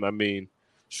game. I mean,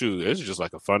 shoot, it's just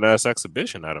like a fun ass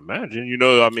exhibition, I'd imagine.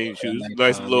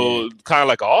 Nice little kind of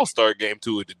like an all-star game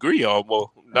to a degree.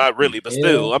 Almost not really, but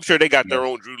still, I'm sure they got their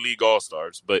own Drew League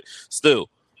all-stars, but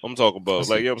still. I'm talking about,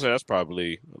 you know what I'm saying? That's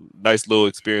probably a nice little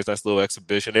experience, nice little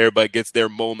exhibition. Everybody gets their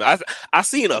moment. I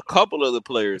seen a couple of the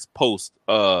players post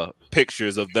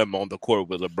pictures of them on the court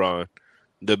with LeBron.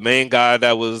 The main guy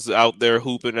that was out there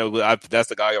hooping, that's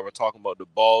the guy y'all were talking about, the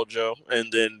ball, Joe.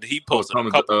 And then he posted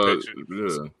a couple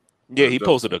pictures. Yeah, he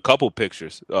posted a couple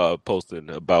pictures, posting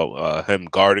about him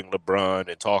guarding LeBron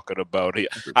and talking about it.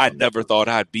 I never thought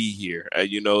I'd be here.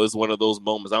 It's one of those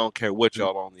moments. I don't care what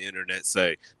y'all on the internet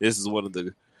say. This is one of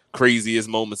the craziest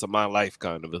moments of my life,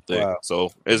 kind of a thing. Wow.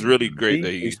 So it's really great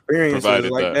that he experiences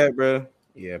provided like that, bro.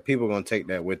 Yeah, people gonna take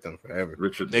that with them forever.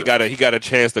 He got a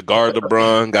chance to guard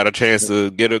LeBron, got a chance to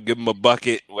give him a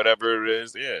bucket, whatever it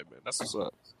is. Yeah, man, that's what's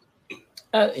up.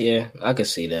 Yeah, I could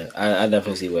see that. I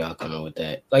definitely see where y'all coming with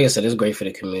that. Like I said, it's great for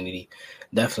the community.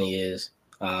 Definitely is.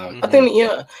 I think,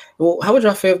 well, how would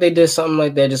y'all feel if they did something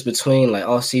like that just between, like,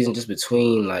 all season, just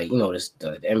between, like,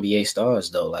 the NBA stars,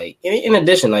 though? Like, in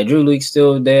addition, like, Drew League's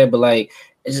still there, but, like,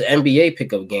 it's just NBA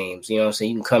pickup games, you know what I'm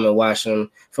saying? You can come and watch them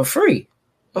for free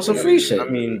on some free shit. I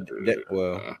mean,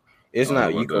 it's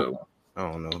not, you can,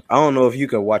 I don't know. I don't know if you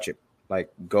could watch it,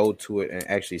 like, go to it and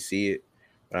actually see it.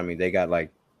 But, I mean, they got,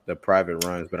 like, the private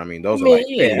runs, but I mean those are like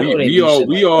we all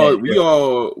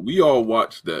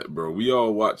watched that, bro. We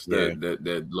all watched that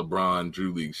LeBron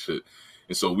Drew League shit,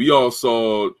 and so we all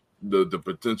saw the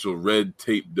potential red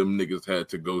tape them niggas had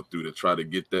to go through to try to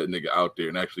get that nigga out there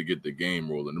and actually get the game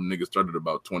rolling. Them niggas started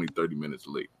about 20-30 minutes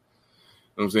late.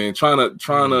 You know what I'm saying? Trying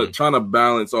to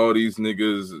balance all these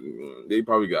niggas. They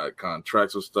probably got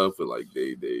contracts or stuff with like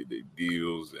they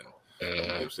deals and. You know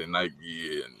what I'm saying,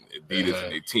 Nike and Adidas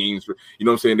and their teams, you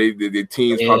know what I'm saying? Their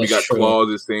teams probably got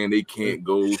clauses saying they can't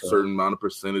go certain amount of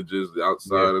percentages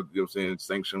outside of, you know what I'm saying,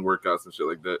 sanctioned workouts and shit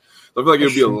like that. So I feel like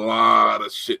it'd be a lot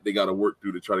of shit they got to work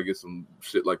through to try to get some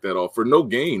shit like that off for no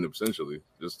gain, essentially,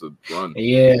 just to run.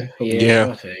 Yeah.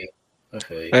 Okay.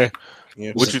 Hey,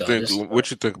 what you think? What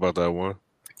you think about that one?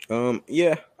 I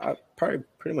probably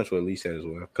pretty much what Lee said as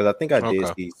well, because I think I did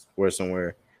see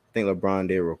somewhere. I think LeBron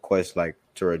did request like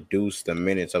to reduce the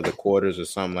minutes of the quarters or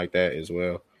something like that as well.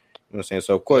 You know what I'm saying?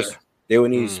 So of course they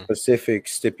would need specific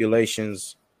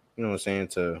stipulations, you know what I'm saying,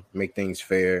 to make things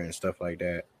fair and stuff like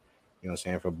that. You know what I'm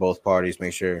saying, for both parties,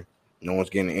 make sure no one's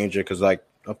getting injured. Because like,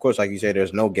 of course, like you said,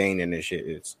 there's no gain in this shit.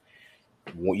 It's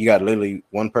you got literally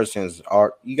one person's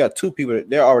art. You got two people.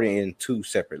 They're already in two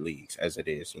separate leagues as it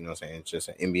is. You know what I'm saying? It's just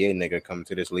an NBA nigga coming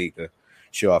to this league to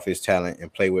show off his talent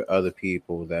and play with other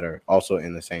people that are also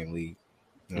in the same league.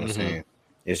 You know what I'm saying?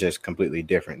 It's just completely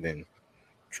different than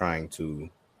trying to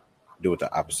do it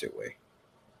the opposite way,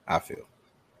 I feel.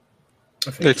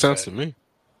 Makes sense to me.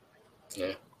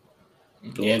 Yeah.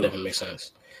 Yeah, it definitely makes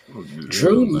sense.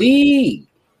 Drew League.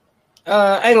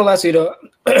 I ain't gonna lie to you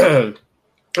though.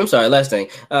 I'm sorry, last thing.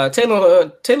 Taylor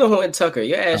Horton Tucker,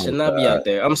 your ass should not be out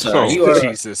there. I'm sorry. You are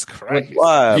Jesus Christ.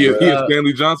 Why? He is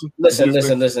Stanley Johnson. Listen. Him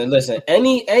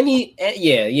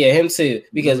too.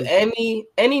 Because any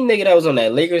nigga that was on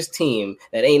that Lakers team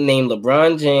that ain't named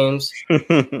LeBron James,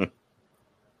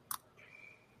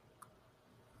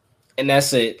 and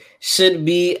that's it, should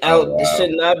be out.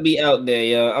 Should not be out there,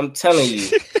 yo. I'm telling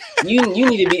you. You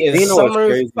need to be in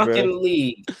summer fucking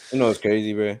league. You know what's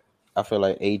crazy, bro? I feel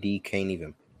like AD can't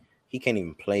even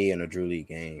play in a Drew League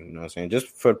game. You know what I'm saying? Just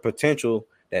for potential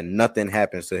that nothing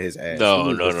happens to his ass.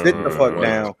 No. Sit the fuck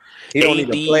down. He don't need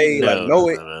to play. He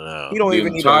don't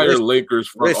even need to entire Lakers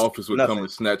front office would come and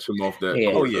snatch him off that.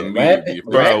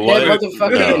 Grab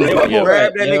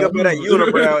that nigga by that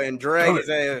unibrow and drag his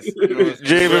ass.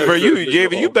 Javen, bro,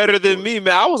 you better than me,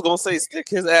 man. I was gonna say stick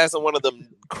his ass in one of them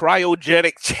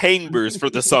cryogenic chambers for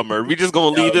the summer. We just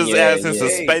gonna leave his ass in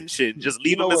suspension. Just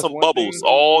leave him in some bubbles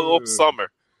all summer.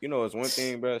 You know, it's one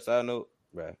thing, bro. Side note,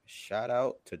 bro. Shout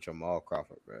out to Jamal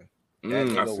Crawford, bro.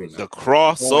 The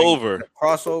crossover.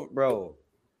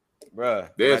 Bro.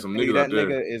 There's some niggas out there.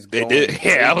 They did.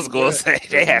 Yeah, I was gonna say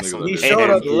they had some. He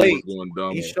showed up late.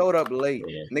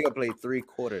 Nigga played 3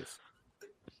 quarters.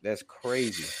 That's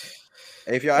crazy.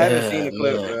 If y'all haven't seen the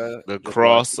clip, bro, the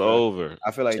crossover. I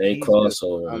feel like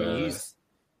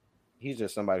he's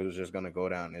just somebody who's just gonna go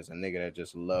down as a nigga that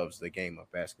just loves the game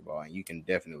of basketball, and you can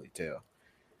definitely tell.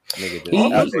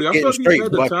 Honestly, I feel like he's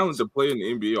had the talent to play in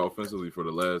the NBA offensively for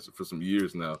some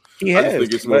years now. I just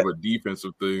think it's more of a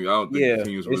defensive thing. I don't think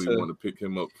teams really want to pick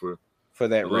him up for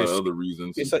that risk. Other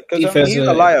reasons. He's a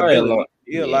liability.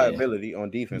 He's a liability on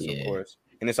defense, of course.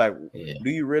 And it's like, do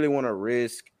you really want to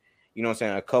risk, you know what I'm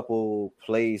saying, a couple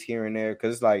plays here and there?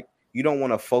 Because it's like you don't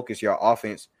want to focus your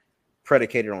offense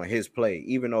predicated on his play,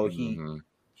 even though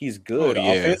he's good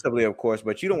offensively, of course,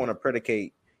 but you don't want to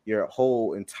predicate your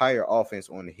whole entire offense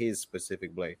on his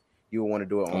specific play. You want to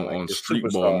do it on the street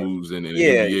ball moves in an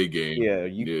NBA game.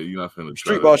 You're not finna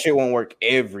street ball shit won't work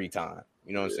every time.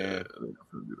 You know what I'm saying? Do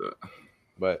that.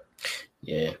 But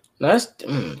that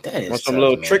is some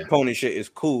little trick pony shit is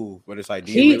cool, but it's like,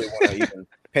 do you really want to even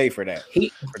pay for that?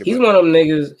 He's one of them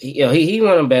niggas. He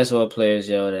one of them basketball players,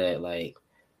 yo, that like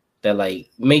that like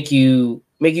make you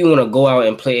want to go out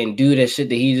and play and do that shit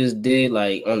that he just did,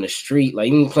 like on the street, like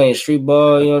even playing street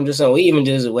ball, you know what I'm just saying, or even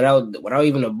just without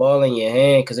even a ball in your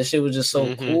hand, because that shit was just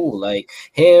so cool. Like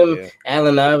him,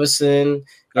 Allen Iverson, you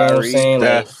know what I'm saying,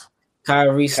 like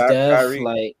Kyrie, Steph,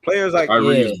 like players like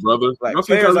Kyrie's brother, like y'all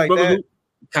seen players Kyrie's like brother? that.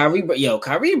 Kyrie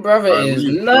brother is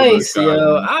nice,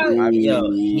 yo.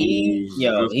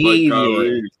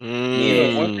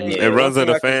 It runs in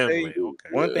the family.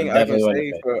 One thing I can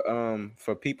say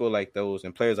for people like those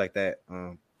and players like that,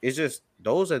 it's just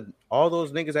those are all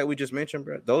those niggas that we just mentioned,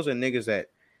 bro. Those are niggas that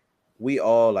we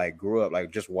all like grew up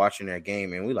like just watching that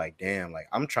game, and we like, damn, like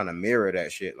I'm trying to mirror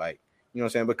that shit, like, you know what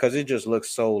I'm saying, because it just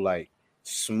looks so like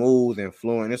smooth and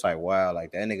fluent. It's like, wow,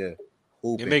 like that nigga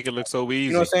hooping. You make it look so easy.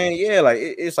 You know what I'm saying? Yeah, like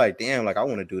it's like, damn, like I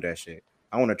want to do that shit.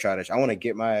 I want to try that shit. I want to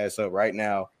get my ass up right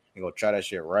now and go try that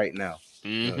shit right now.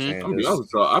 You know what I'm saying? I'll be honest with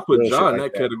y'all, I put Ja in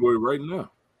that category right now.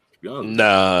 No. I'm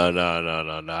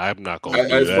not going to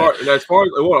do that. As far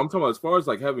as what I'm talking about, as far as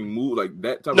like having moved like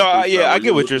that type. I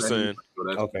get what you're saying.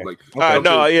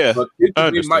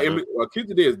 Kid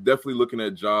today is definitely looking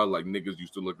at Ja like niggas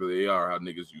used to look at AR, how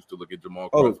niggas used to look at Jamal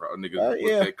Crawford, how niggas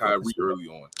looked at Kyrie early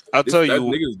on. I'll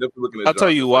tell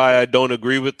you why I don't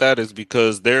agree with that is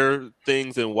because there are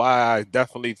things and why I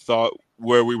definitely thought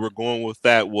where we were going with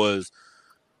that was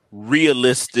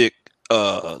realistic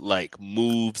like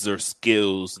moves or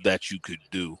skills that you could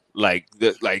do, like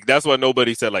that's why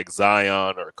nobody said like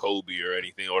Zion or Kobe or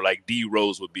anything, or like D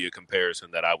Rose would be a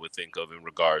comparison that I would think of in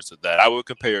regards to that. I would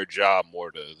compare Ja more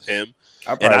to him,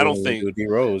 and I don't think D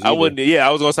Rose. I wouldn't. Yeah,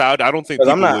 I was gonna say I don't think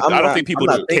people I don't think people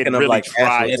can really like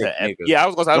try to. Yeah, I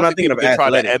was gonna say I don't think people can try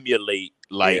to emulate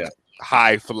like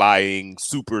high flying,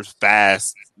 super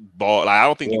fast ball. Like I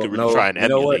don't think you could really try and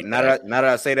emulate. Now that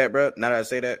I say that, bro. Now that I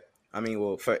say that. I mean,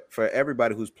 well, for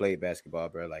everybody who's played basketball,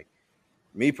 bro, like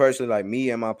me personally, like me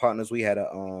and my partners, we had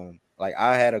like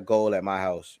I had a goal at my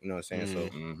house, you know what I'm saying? So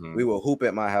we would hoop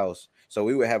at my house. So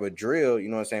we would have a drill, you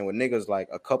know what I'm saying, with niggas like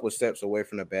a couple steps away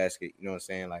from the basket, you know what I'm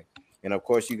saying? Like, and of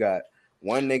course you got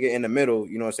one nigga in the middle,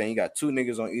 you know what I'm saying? You got two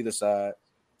niggas on either side,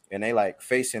 and they like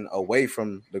facing away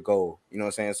from the goal, you know what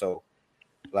I'm saying? So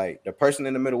like the person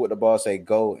in the middle with the ball say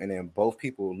go, and then both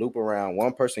people loop around,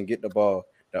 one person get the ball,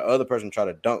 the other person try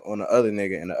to dunk on the other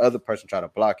nigga, and the other person try to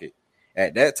block it.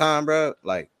 At that time, bro,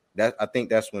 like that, I think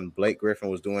that's when Blake Griffin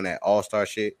was doing that all-star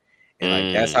shit, and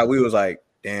like that's how we was like,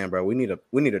 damn, bro, we need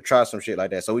to try some shit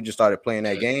like that. So we just started playing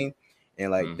that game, and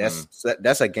like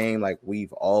that's a game like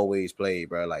we've always played,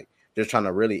 bro. Like just trying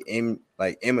to really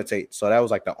imitate. So that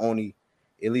was like the only,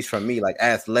 at least for me, like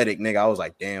athletic nigga. I was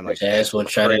like, damn, like ass won't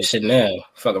try that shit now.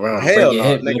 Fuck around. Hell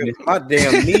no, nigga. My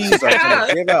damn knees are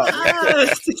gonna give out.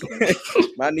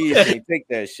 My knees can't take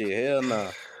that shit. Hell no.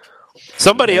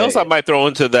 Somebody else I might throw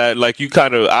into that, like you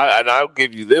kind of, and I'll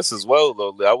give you this as well,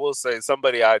 though. I will say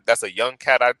somebody that's a young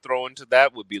cat I'd throw into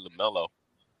that would be LaMelo.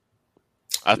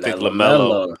 I think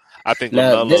LaMelo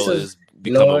is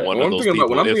becoming one of those people.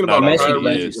 When I'm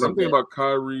thinking about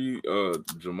Kyrie,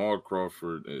 Jamal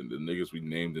Crawford, and the niggas we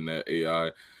named in that AI,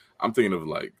 I'm thinking of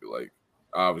like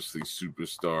obviously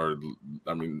superstar.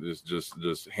 I mean, it's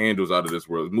just handles out of this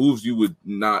world, moves you would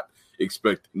not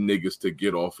expect niggas to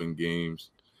get off in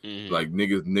games. Like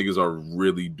niggas are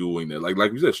really doing that. Like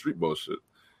you said, street ball shit.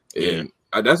 And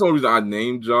that's the only reason I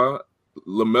named Ja.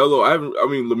 LaMelo,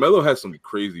 LaMelo has some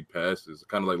crazy passes,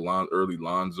 kind of like early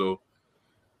Lonzo.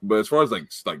 But as far as like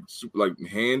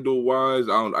handle wise,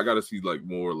 I gotta see like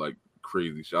more like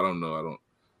crazy shit. I don't know. I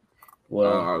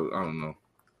don't know.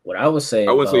 What I would say,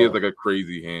 I wouldn't say it's like a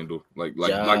crazy handle. Like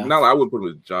now I wouldn't put it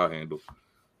with Ja handle.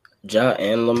 Ja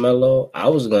and LaMelo, I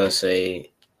was gonna say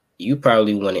you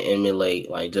probably want to emulate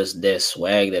like just that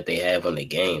swag that they have on the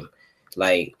game,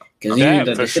 like because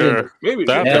Maybe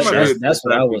that's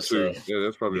what I would say. Yeah,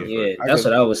 that's probably that's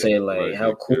what I would say. Like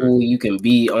how cool you can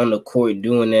be on the court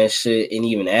doing that shit, and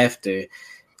even after,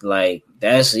 like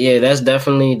that's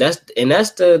definitely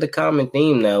the common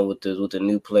theme now with the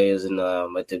new players and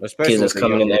like the kids that's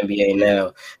coming in the NBA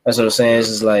now. That's what I'm saying.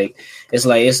 It's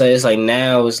like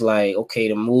now it's like okay,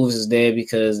 the moves is there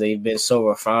because they've been so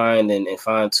refined and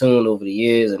fine tuned over the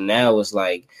years, and now it's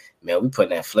like, man, we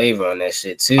putting that flavor on that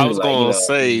shit too. I was gonna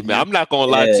say, man, I'm not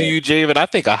gonna lie to you, Javen. I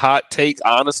think a hot take,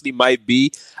 honestly, might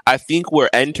be. I think we're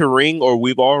entering, or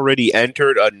we've already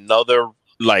entered another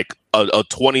like a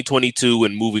 2022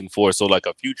 and moving forward. So like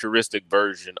a futuristic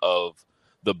version of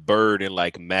the Bird and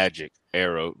like Magic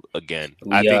era again.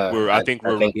 We I are. think I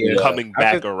we're think we are. coming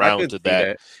back around to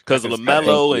that because I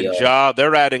LaMelo think and we are. Ja,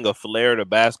 they're adding a flair to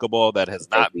basketball that has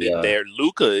I think not we been are. there.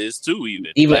 Luka is too,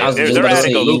 even. Even Like, I was just they're about to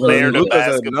adding say, a even flair to Luka's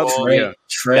basketball. another-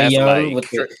 Trey That's Young like with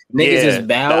the niggas is the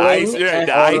bowing.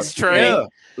 ice train. Yeah,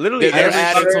 literally They're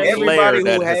adding some flair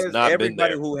that has not been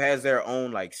everybody there. who has their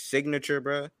own like signature,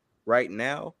 bro. Right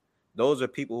now, those are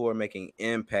people who are making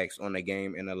impacts on the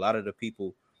game, and a lot of the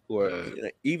people who are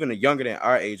even younger than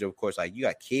our age, of course. Like you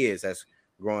got kids that's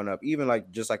growing up, even like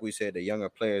just like we said, the younger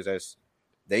players that's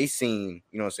they seen,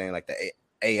 you know what I'm saying, like the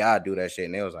AI do that shit,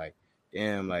 and they was like,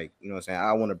 damn, like you know what I'm saying,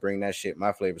 I want to bring that shit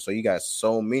my flavor. So you got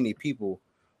so many people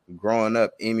growing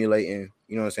up emulating,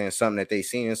 you know what I'm saying, something that they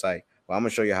seen. It's like, well, I'm gonna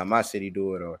show you how my city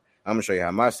do it, or I'm gonna show you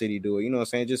how my city do it. You know what I'm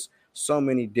saying? Just so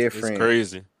many different, It's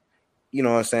crazy. you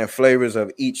know what I'm saying, flavors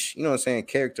of each, you know what I'm saying,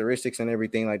 characteristics and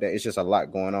everything like that. It's just a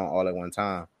lot going on all at one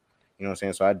time. You know what I'm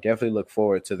saying? So I definitely look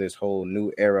forward to this whole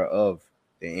new era of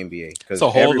the NBA because It's a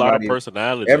whole lot of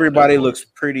personality. Everybody looks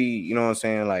pretty, you know what I'm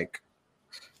saying, like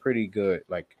pretty good,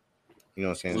 like you know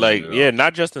what I'm saying, like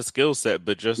not just the skill set,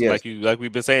 but just like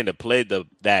we've been saying, to play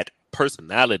that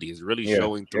personality is really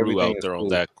showing through out there on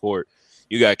that court.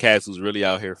 You got cats who's really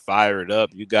out here fired up.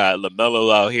 You got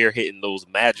LaMelo out here hitting those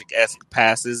Magic-esque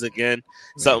passes again.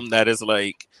 Something that is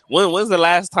like, when's the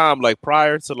last time, like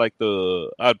prior to like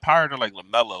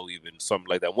LaMelo, even something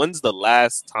like that? When's the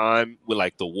last time with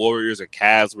like the Warriors and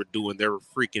Cavs were doing their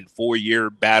freaking 4-year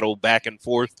battle back and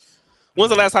forth?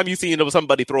 When's the last time you seen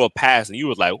somebody throw a pass and you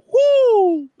was like,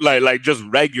 whoo, like just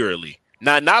regularly?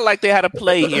 Not like they had a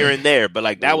play here and there, but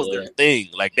like that was their thing.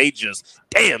 Like they just,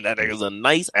 damn, that nigga's a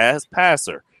nice ass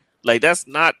passer. Like that's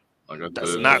not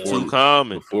too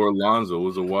common. Before Alonzo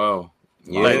was a while.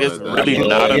 Like it's really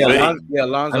not a thing.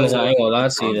 Alonzo. I ain't gonna lie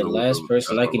to you. The last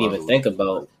person I can even think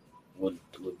about would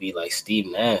be like Steve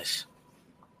Nash.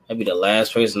 That'd be the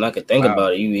last person I could think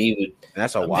about. He would.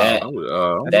 That's a while.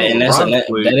 That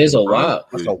is a while.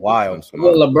 That's a while.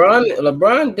 Well,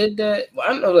 LeBron did that. Well,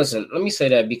 I know. Listen, let me say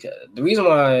that because the reason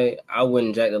why I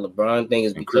wouldn't jack the LeBron thing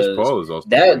is because Chris Paul is also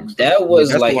that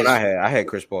was that's like the one I had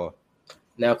Chris Paul.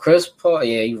 Now Chris Paul,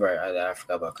 yeah, you're right. I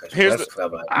forgot about Chris Paul.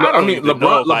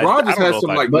 LeBron just has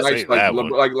some like nice,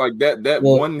 like that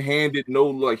one-handed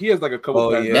like he has like a couple.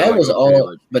 That was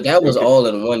all, but that was all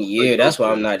in 1 year. That's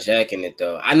why I'm not jacking it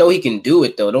though. I know he can do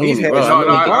it though. Don't get me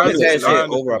wrong. He's had shit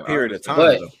over a period of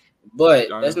time. But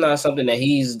that's not something that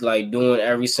he's like doing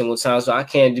every single time. So I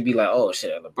can't be like, oh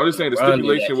shit. I'm just saying the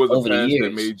stipulation was a pass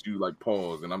that made you like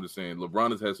pause, and I'm just saying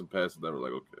LeBron has had some passes that were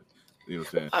like okay. You know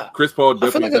what I'm saying? Chris Paul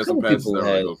definitely has some passes that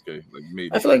are like okay. Like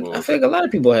maybe I feel like a lot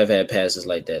of people have had passes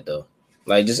like that though.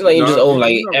 Like just like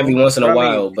every once in a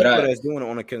while. But that's doing it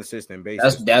on a consistent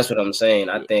basis. That's what I'm saying.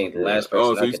 I think the last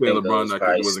person. So you saying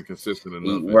LeBron wasn't consistent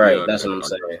enough? Right. That's what I'm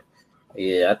saying.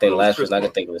 Yeah, I think the last person I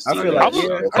can think of is. I feel like I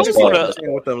just want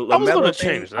to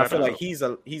change. I feel like he's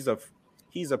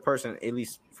a person, at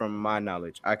least from my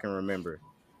knowledge, I can remember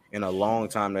in a long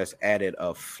time that's added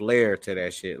a flair to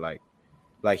that shit. Like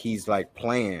he's like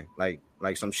playing like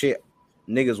some shit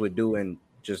niggas would do and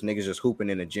niggas just hooping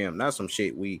in the gym. Not some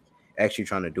shit we actually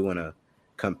trying to do in a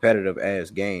competitive ass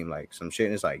game. Like some shit.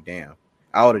 And it's like, damn,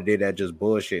 I would have did that just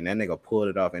bullshit, and that nigga pulled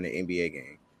it off in the NBA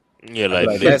game. Yeah,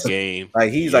 like this game.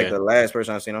 Like he's like the last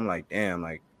person I've seen. I'm like, damn,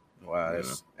 like wow,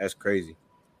 that's crazy.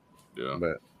 Yeah,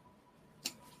 but.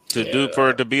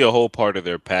 For it to be a whole part of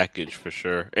their package for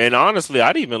sure. And honestly,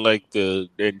 I'd even like I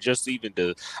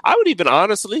would even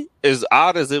honestly, as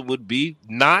odd as it would be,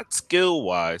 not skill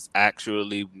wise,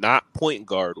 actually, not point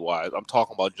guard wise. I'm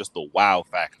talking about just the wow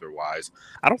factor wise.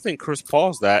 I don't think Chris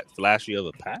Paul's that flashy of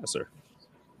a passer.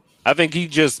 I think he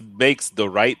just makes the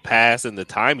right pass and the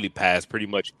timely pass pretty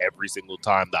much every single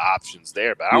time the option's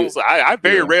there. But I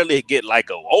very rarely get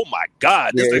like oh my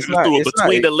God, this thing just threw it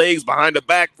between the legs, behind the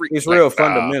back. It's real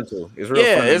fundamental. It's real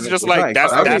fundamental. It's just like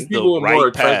that's people the are more right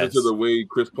attracted pass. to the way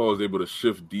Chris Paul is able to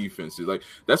shift defenses. Like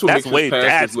that's what makes his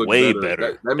passes look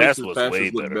better. That makes his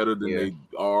passes look better than they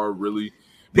are really.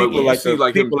 People like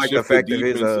the fact of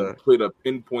his put a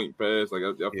pinpoint pass. Like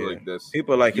I feel like that's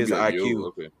people like his IQ.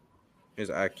 Okay. His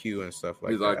IQ and stuff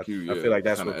like his that. IQ, I feel like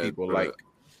that's what people like.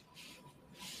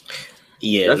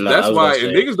 Yeah, that's why.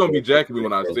 And niggas don't be jacking me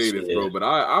when I say this, bro. But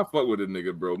I fuck with a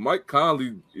nigga, bro. Mike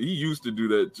Conley, he used to do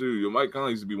that too. Yo, Mike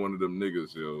Conley used to be one of them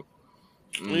niggas, yo.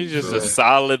 He's just a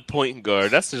solid point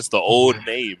guard. That's just the old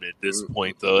name at this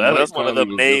point, though. That's one of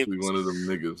them names. One of them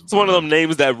niggas. It's one of them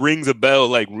names that rings a bell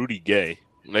like Rudy Gay.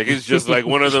 Like it's just like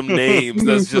one of them names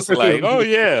that's just like, oh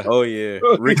yeah, oh yeah,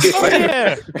 Ricky, oh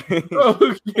yeah,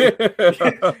 oh yeah.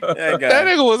 That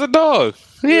nigga was a dog.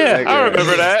 Yeah, I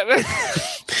remember that.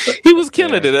 He was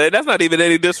killing it. That's not even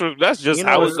any disrespect. That's just You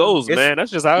know, how it goes, man.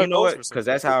 That's just how You it know goes. what? For some Because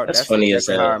that's people. how. That's That's funny as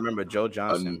exactly how I hell. remember Joe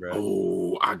Johnson, bro.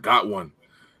 Oh, I got one.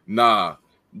 Nah,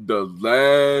 the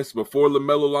last before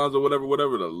LaMelo lines or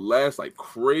whatever, the last like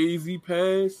crazy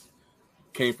pass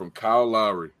came from Kyle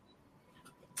Lowry.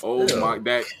 Oh my,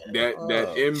 that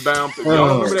inbound.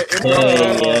 Y'all remember that inbound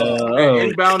pass? That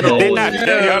inbound to They're OG. not,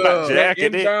 y'all not That jacking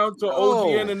it. inbound to OG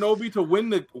Anunoby to win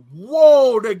the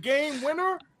the game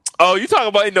winner. Oh, you talking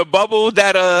about in the bubble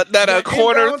that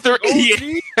corner Inbound to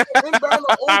three? OG, inbound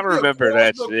to OG I remember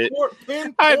that across the shit. court,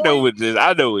 pinpoint. I know what this.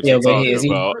 I know what Yeah, you're but talking is he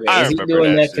about. I remember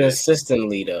doing that shit.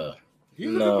 consistently though? He's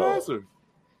a good No. passer.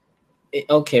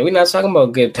 Okay, we're not talking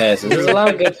about good passes. There's a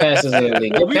lot of good passes in the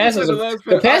league. Good passes are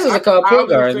called point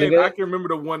guards, I nigga. can remember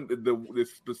the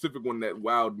specific one that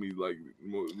wowed me like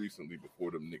more recently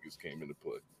before them niggas came into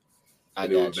play. I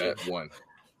And it was got you. that one.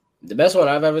 The best one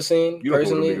I've ever seen You don't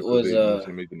personally know was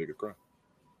they made the nigga cry.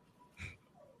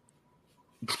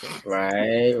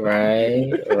 right.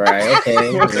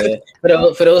 Okay. Yeah. For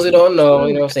those who don't know,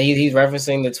 you know what I'm saying, he's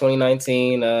referencing the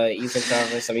 2019 Eastern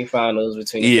Conference semifinals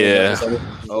between the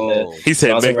He said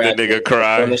Toronto make the Raptors, nigga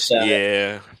cry. the shot,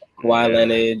 Yeah. Kawhi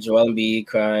Leonard, Joel Embiid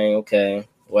crying. Okay.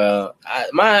 Well, I'm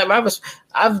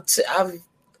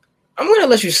gonna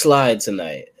let you slide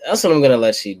tonight. That's what I'm gonna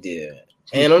let you do.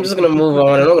 And I'm just gonna move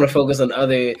on, and I'm gonna focus on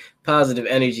other positive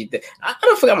energy. I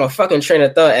don't forgot my fucking train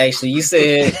of thought. Actually, you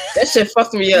said that shit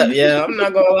fucked me up. Yeah, I'm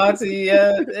not gonna lie to you.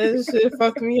 Yeah, that shit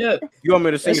fucked me up. You want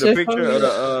me to send you the picture of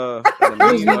the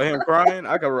meme of him crying?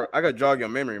 I could jog your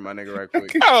memory, my nigga, right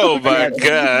quick. Oh my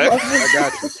god! I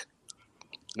got you.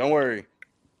 Don't worry.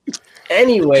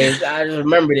 Anyways, I just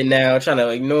remembered it now. I'm trying to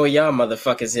ignore y'all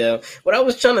motherfuckers here. What I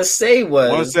was trying to say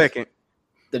was 1 second.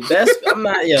 the best. I'm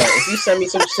not. Yo, if you send me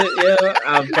some shit, yo,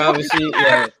 I'll promise you.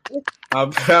 Yeah, I'll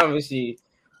promise you.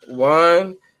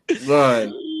 One.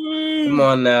 Come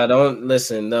on now, don't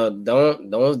listen. No,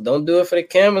 don't do it for the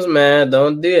cameras, man.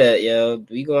 Don't do that, yo.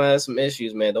 We gonna have some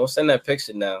issues, man. Don't send that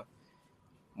picture now.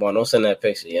 Come on, don't send that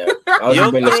picture, yeah. You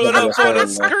threw it up on the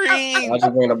screen. I'll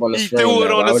just bring it up on the He screen. threw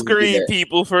it on the screen,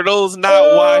 people. For those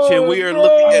not watching, we are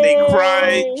looking at a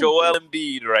crying Joel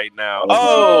Embiid right now.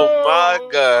 Oh my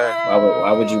god!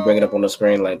 Why would you bring it up on the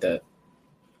screen like that?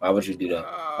 Why would you do that?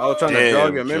 I was trying to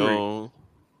jog your memory. Joel.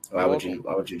 Why would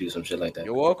you do some shit like that?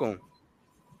 You're welcome.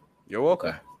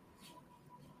 Okay.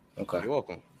 You're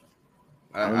welcome.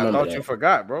 I thought you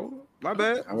forgot, bro. My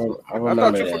bad. I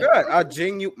thought you forgot. I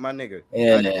genuinely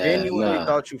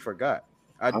thought you forgot.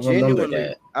 I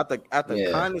genuinely, at the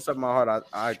kindness of my heart,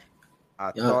 I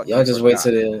thought y'all just wait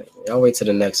to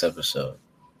the next episode.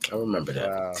 I remember that.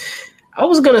 Wow. I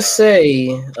was gonna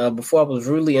say before I was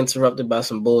rudely interrupted by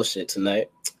some bullshit tonight.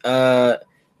 The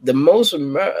best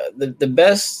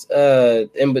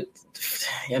but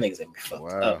y'all niggas ain't be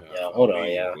fucked up. Y'all. Hold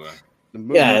on, y'all.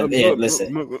 Yeah,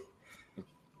 listen.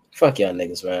 Fuck y'all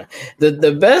niggas, man.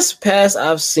 The best pass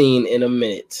I've seen in a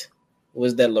minute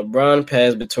was that LeBron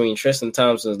pass between Tristan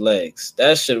Thompson's legs.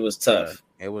 That shit was tough.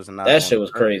 It was not. That shit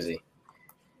was crazy.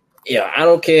 Yeah, I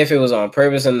don't care if it was on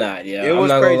purpose or not. Yeah, I'm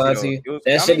not gonna lie to you.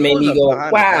 That shit made me go,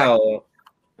 wow,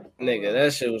 nigga.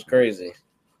 That shit was crazy.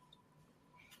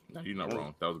 No, you're not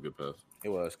wrong. That was a good pass. It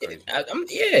was crazy.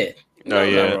 Yeah. No,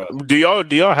 yeah. Do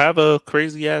y'all have a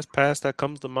crazy ass pass that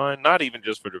comes to mind? Not even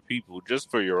just for the people,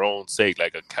 just for your own sake,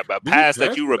 like a pass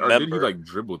that you remember. Did he like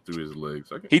dribble through his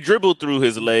legs? He dribbled through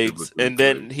his legs, and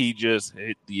then he just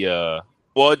hit the.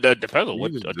 Well, it depends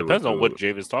on what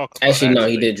James is talking about. Actually, no,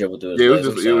 he did dribble through his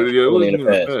legs. It wasn't even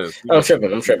a pass. I'm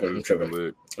tripping.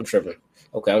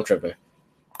 Okay, I'm tripping.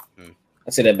 I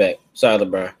take that back. Sorry,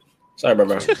 LeBron.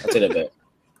 I take that back.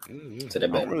 I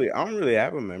don't really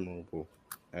have a memorable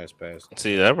ass pass.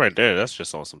 See that right there? That's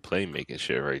just on some playmaking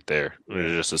shit right there.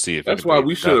 Just to see if that's why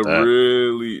we should have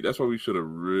really. That's why we should have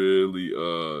really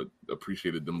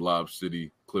appreciated them Lob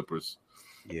City Clippers.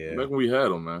 Yeah, back when we had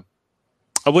them, man.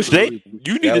 I wish you need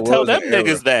to tell them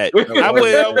niggas that.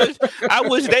 I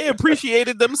wish they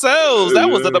appreciated themselves. That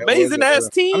was an amazing ass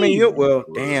team. I mean,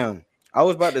 damn. I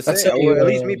was about to say, at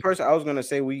least me personally, I was gonna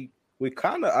say we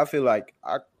kind of. I feel like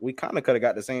we kind of could have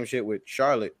got the same shit with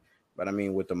Charlotte, but I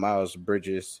mean, with the Miles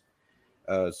Bridges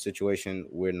situation,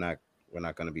 we're not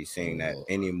going to be seeing that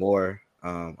anymore,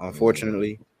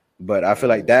 unfortunately. But I feel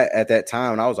like that at that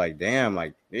time, I was like, damn,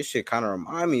 like this shit kind of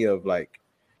remind me of like,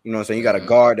 you know what I'm saying? You got a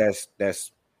guard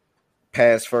that's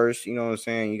pass first, you know what I'm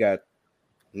saying? You got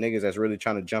niggas that's really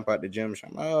trying to jump out the gym.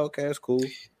 I'm like, oh, okay, that's cool.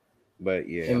 But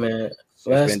yeah, hey man,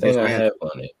 last thing I have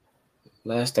on it.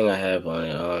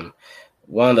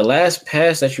 One of the last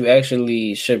pass that you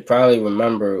actually should probably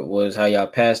remember was how y'all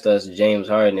passed us James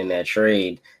Harden in that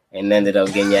trade and ended up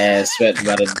getting your ass swept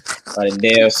by the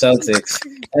damn Celtics.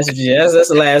 That's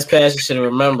the last pass you should have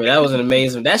remembered. That was an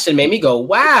amazing. That should make me go,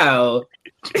 wow.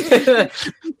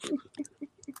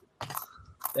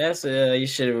 That's you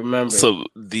should have remembered. So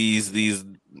these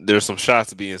there's some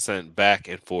shots being sent back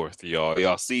and forth, y'all.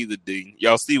 Y'all see the ding.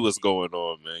 Y'all see what's going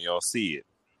on, man. Y'all see it.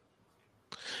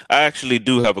 I actually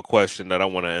do have a question that I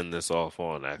want to end this off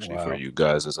on, actually, for you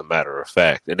guys, as a matter of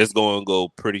fact. And it's going to go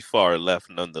pretty far left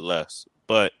nonetheless,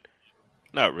 but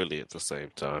not really at the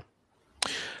same time.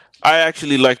 I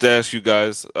actually like to ask you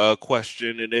guys a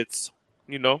question, and it's,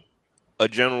 a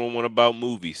general one about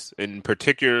movies, in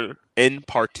particular,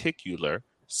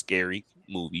 scary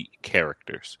movie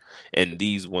characters. And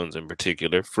these ones in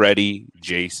particular, Freddy,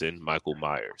 Jason, Michael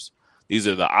Myers. These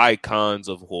are the icons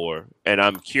of horror, and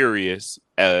I'm curious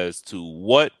as to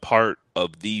what part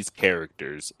of these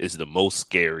characters is the most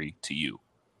scary to you.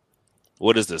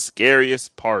 What is the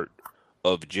scariest part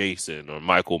of Jason or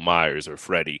Michael Myers or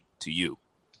Freddy to you?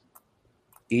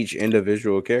 Each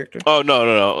individual character? Oh,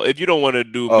 no. If you don't want to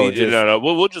do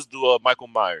we'll just do Michael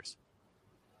Myers.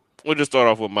 We'll just start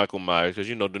off with Michael Myers because,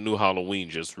 the new Halloween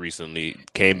just recently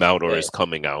came out or is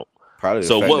coming out. Probably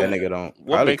the fact that nigga don't.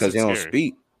 Probably because he don't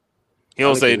speak. He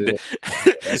don't say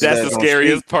that's the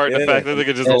scariest part. The fact that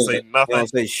nigga just don't say nothing. Don't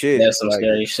say shit. That's some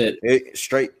scary shit.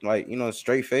 Straight,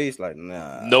 straight face, like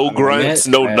nah. No grunts,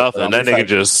 no nothing. That nigga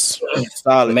just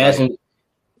solid. Imagine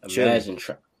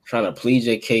trying to plead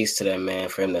your case to that man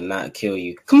for him to not kill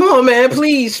you. Come on, man,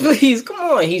 please, come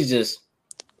on.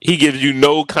 He gives you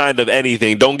no kind of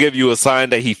anything. Don't give you a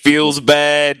sign that he feels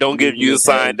bad. Don't give you a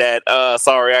sign that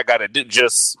sorry, I gotta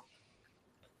just.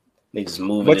 They just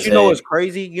move. But what's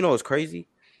crazy? What's crazy?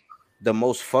 The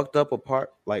most fucked up part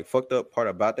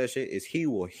about that shit is he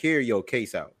will hear your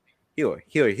case out. He'll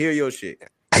hear your shit.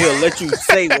 He'll let you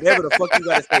say whatever the fuck you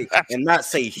gotta say and not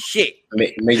say shit.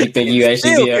 Make you think you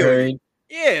actually get heard.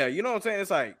 Yeah, you know what I'm saying?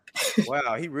 It's like,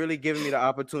 wow, he really giving me the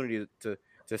opportunity to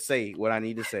say what I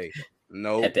need to say.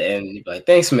 No. At the end, you're like,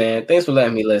 thanks, man. Thanks for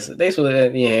letting me listen. Thanks for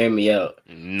letting me hear me out.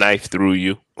 Knife through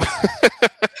you.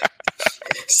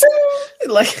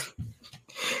 Like,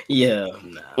 yeah.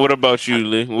 Nah. What about you,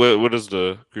 Lee? What is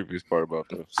the creepiest part about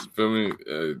this? Feel me?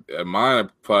 Mine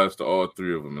applies to all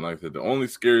three of them. And like I said, the only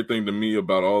scary thing to me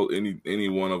about any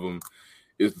one of them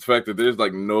is the fact that there's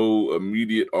like no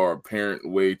immediate or apparent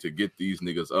way to get these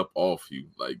niggas up off you.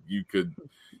 Like you could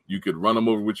run them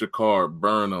over with your car,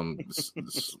 burn them,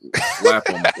 slap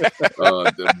them,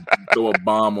 throw a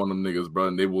bomb on them niggas, bro,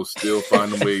 and they will still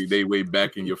find their way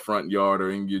back in your front yard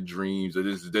or in your dreams.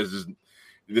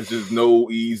 There's just no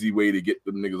easy way to get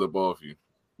them niggas up off you.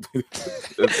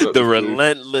 The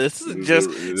relentless,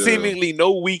 seemingly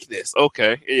no weakness.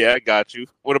 Okay, yeah, I got you.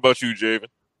 What about you, Javen?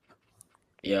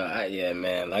 Yeah,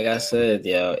 man. Like I said,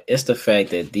 it's the fact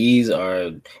that these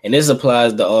are, and this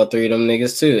applies to all three of them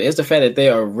niggas too. It's the fact that they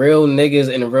are real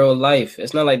niggas in real life.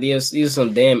 It's not like these are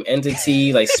some damn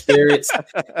entity like spirits,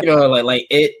 like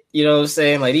it. You know what I'm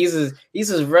saying? Like these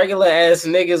is regular ass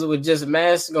niggas with just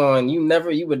masks on. You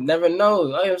would never know. You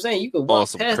know what I'm saying? You could walk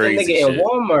past that nigga in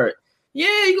Walmart.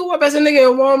 Yeah, you could walk past a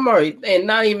nigga in Walmart and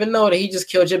not even know that he just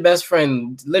killed your best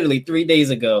friend literally 3 days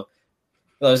ago.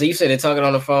 So you said they're talking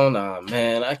on the phone. Oh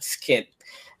man, I can't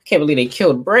believe they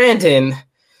killed Brandon.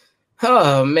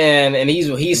 Oh man, and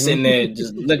he's sitting there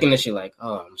just looking at you like,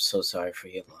 oh, I'm so sorry for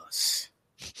your loss.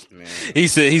 Man.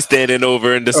 He's standing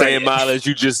over in the same aisle as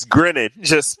you, just grinning.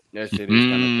 Just that shit is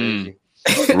kind of crazy.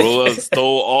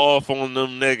 Stole off on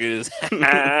them niggas.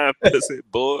 Pussy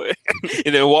boy.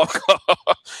 And then walk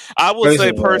off. I would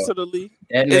say personally,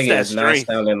 that nigga is not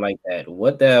sounding like that.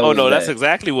 What the hell? Oh no, that's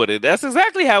exactly that's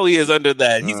exactly how he is under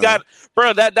that. He's got,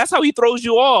 bro, that's how he throws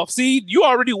you off. See, you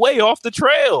already way off the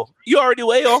trail.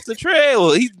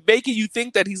 He's making you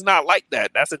think that he's not like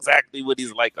that. That's exactly what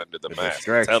he's like under the mask.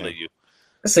 I'm telling you.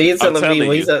 So you're telling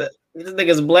me this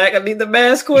nigga's black underneath the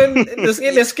mask when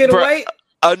the skin white?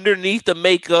 Underneath the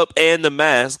makeup and the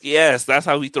mask, yes, that's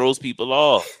how he throws people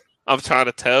off. I'm trying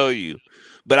to tell you.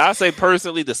 But I say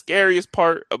personally, the scariest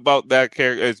part about that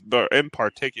character, is, in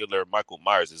particular, Michael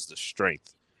Myers, is the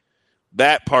strength.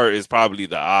 That part is probably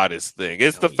the oddest thing.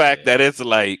 It's the fact that it's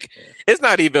like, it's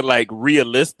not even like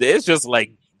realistic. It's just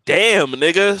like, damn,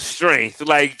 nigga, strength.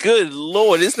 Like, good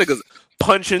Lord, this nigga's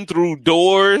punching through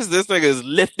doors. This nigga is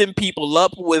lifting people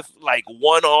up with like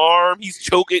one arm. He's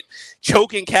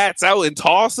choking cats out and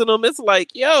tossing them. It's like,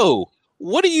 yo,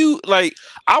 what are you like?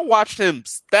 I watched him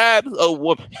stab a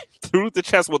woman through the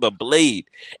chest with a blade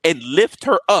and lift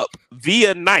her up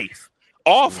via knife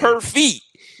off her feet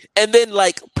and then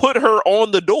like put her on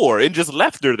the door and just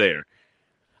left her there.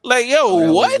 Like,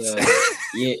 yo, what?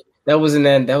 That was in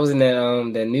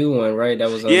that new one, right? That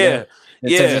was on Yeah,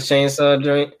 the yeah, Texas Chainsaw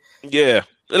joint. yeah.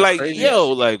 Like, Crazy.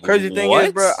 yo, like, Crazy thing what?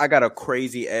 is, bro, I got a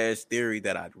crazy ass theory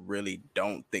that I really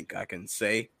don't think I can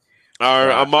say.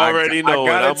 I'm already knowing.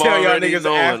 I gotta I'm tell y'all already niggas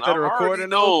knowing. after the I'm already recording,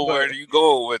 though, knowing but where you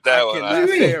going with that I one. cannot do you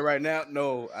say mean? it right now.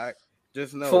 No, I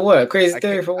just know. For what? Crazy I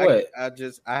theory can't- for what?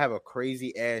 I have a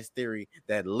crazy ass theory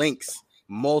that links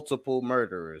multiple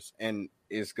murderers, and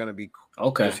it's gonna be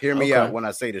Okay. Just hear me out when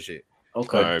I say the shit.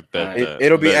 Okay. All right, bet that.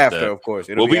 It'll be Bet after, that. of course.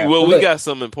 It'll Well, be after. we got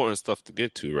some important stuff to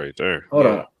get to right there. Hold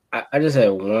on. I just had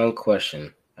one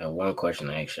question. I have one question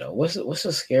to ask y'all. What's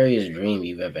the scariest dream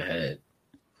you've ever had?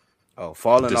 Oh,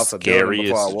 falling The off a building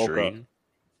before I scariest woke up. dream?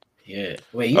 Yeah.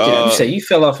 Wait, you said you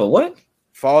fell off a what?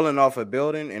 Falling off a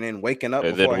building and then waking up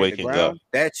And before then I hit the waking ground. up.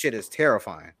 That shit is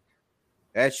terrifying.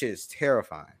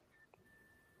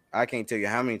 I can't tell you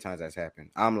how many times that's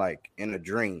happened. I'm like in a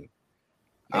dream.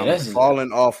 Yeah, I'm that's-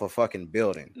 falling off a fucking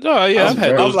building. No, yeah, I've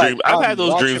had those dreams. I've had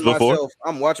those dreams before.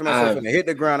 I'm watching myself and hit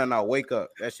the ground and I wake up.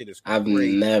 That shit is crazy. I've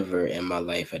never in my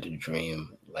life had a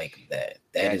dream like that.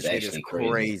 That is actually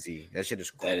crazy. That shit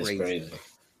is That crazy. is crazy.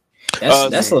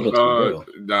 That's a little too real.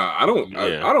 Nah, I don't.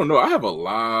 I don't know. I have a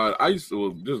lot. I used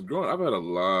to just growing. I've had a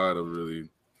lot of really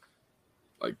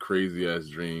like crazy ass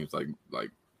dreams, like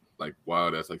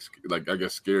wild ass, like I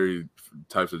guess scary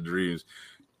types of dreams.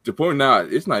 To point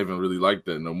out, it's not even really like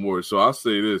that no more. So I'll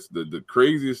say this: the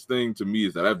craziest thing to me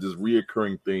is that I have this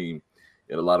reoccurring theme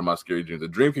in a lot of my scary dreams. The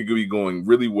dream can be going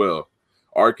really well,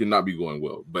 or it cannot be going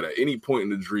well. But at any point in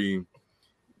the dream,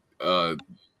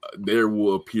 there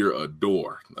will appear a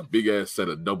door, a big ass set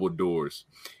of double doors.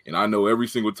 And I know every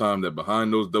single time that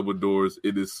behind those double doors,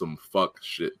 it is some fuck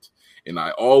shit. And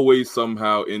I always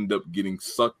somehow end up getting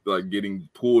sucked, like getting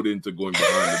pulled into going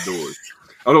behind the doors.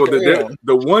 I don't know.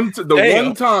 There was one time.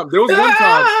 No,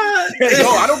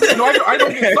 I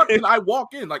don't get sucked in. I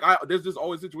walk in. Like there's just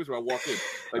always a situation where I walk in.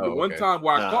 Like the one time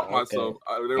where I caught myself.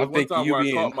 There was one time where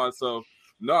I caught myself.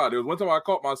 There was one time I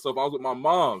caught myself. I was with my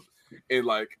mom. And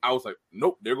like I was like,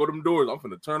 nope, there go them doors. I'm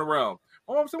finna turn around.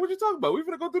 My mom said, "What you talking about? We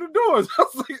finna go through the doors." I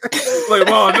was like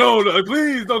Mom, no,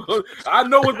 please don't go. I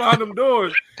know what's behind them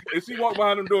doors. And she walked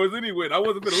behind them doors anyway. And I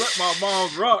wasn't gonna let my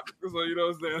mom's rock. So you know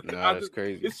what I'm saying? Nah, that's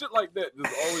crazy. It's shit like that.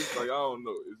 Just always like I don't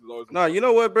know. It's always no, you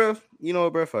know what, bro?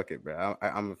 Fuck it, bro.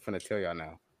 I'm finna tell y'all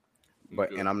now.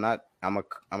 But and I'm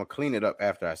gonna clean it up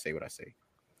after I say what I say.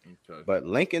 Okay. But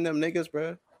linking them niggas,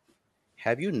 bro.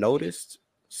 Have you noticed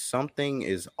something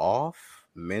is off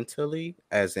mentally,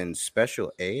 as in special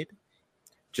ed?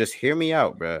 Just hear me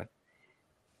out, bro.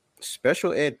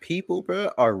 Special ed people, bro,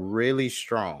 are really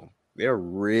strong. They're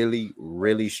really,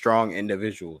 really strong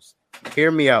individuals.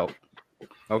 Hear me out,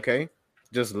 okay?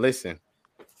 Just listen.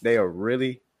 They are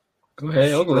really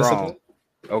strong.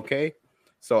 Okay,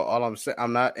 so all I'm saying,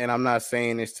 I'm not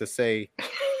saying this to say.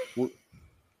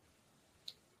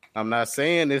 I'm not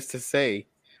saying this to say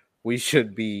we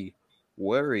should be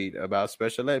worried about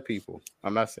special ed people.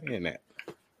 I'm not saying that.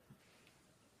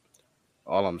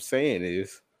 All I'm saying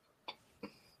is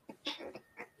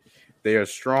they are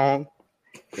strong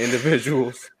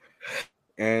individuals,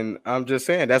 and I'm just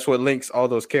saying that's what links all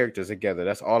those characters together.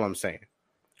 That's all I'm saying.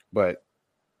 But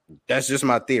that's just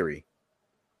my theory.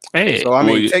 Hey, so I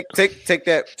mean, take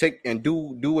that and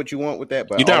do what you want with that.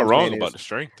 But you're not wrong about the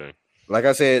strength thing. Like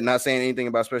I said, not saying anything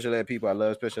about special ed people. I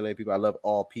love special ed people. I love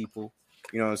all people.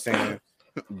 You know what I'm saying?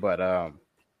 But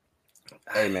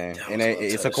hey man, and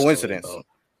it's a coincidence.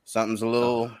 Something's a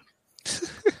little.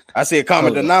 I see a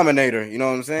common denominator. You know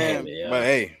what I'm saying? But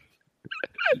hey,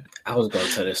 I was gonna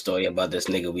tell this story about this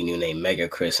nigga we knew named Mega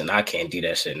Chris, and I can't do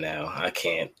that shit now. I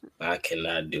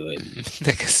cannot do it.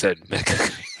 Nigga said Mega.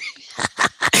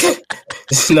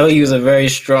 Just know he was a very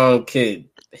strong kid.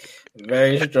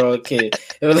 Very strong kid.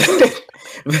 But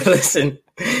listen,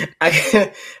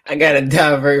 I gotta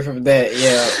divert from that.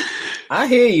 Yeah, I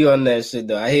hear you on that shit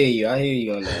though. I hear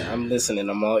you on that. I'm listening.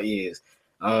 I'm all ears.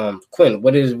 Quinn,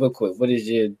 what is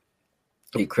your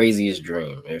craziest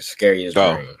dream, your scariest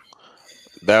dream?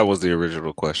 That was the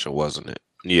original question, wasn't it?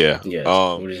 Yeah. Yes.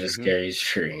 What is your scariest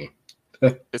dream?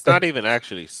 It's not even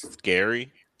actually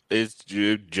scary. It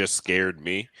just scared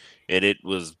me. And it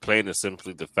was plain and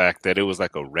simply the fact that it was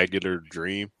like a regular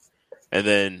dream. And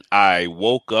then I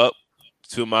woke up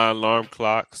to my alarm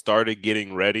clock, started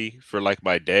getting ready for like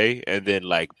my day. And then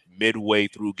like midway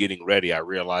through getting ready, I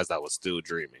realized I was still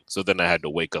dreaming. So then I had to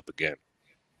wake up again.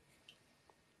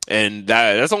 And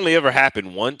that's only ever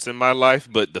happened once in my life.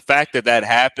 But the fact that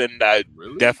happened,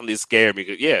 definitely scared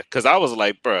me. Yeah, because I was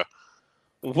like, bruh,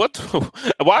 What?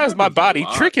 Why is my body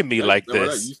tricking me like That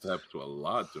this? used to happen to a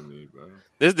lot to me, bro.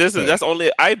 That's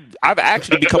only I've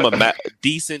actually become a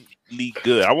decently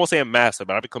good. I won't say a master,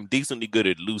 but I've become decently good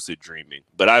at lucid dreaming.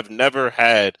 But I've never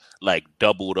had like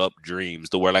doubled up dreams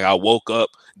to where like I woke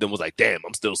up, then was like, damn,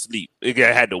 I'm still asleep. I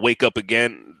had to wake up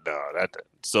again. No,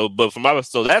 so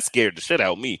that scared the shit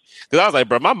out of me because I was like,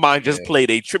 bro, my mind just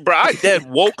played a trip, bro. I then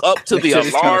woke up to the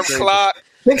alarm clock.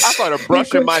 I started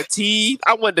brushing my teeth.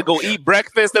 I went to go eat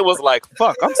breakfast. It was like,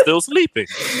 fuck, I'm still sleeping.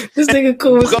 This nigga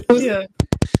cool. Yeah.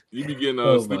 You be getting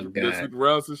sleep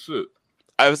around and shit.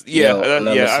 I've had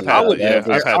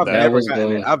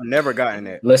that. I've never gotten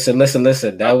that. Listen.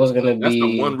 That was gonna be. That's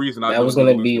the one reason that was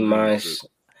gonna be my.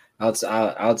 I'll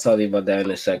tell you about that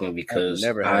in a second because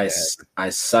I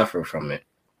suffer from it.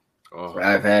 Oh.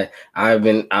 It's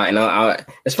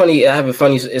funny.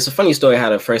 It's a funny story how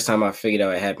the first time I figured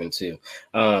out it happened too.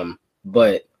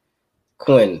 But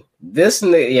Quinn, this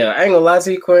nigga, I ain't gonna lie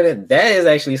to you, Quinn. That is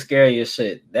actually scary as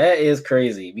shit. That is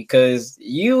crazy because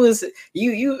you was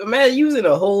in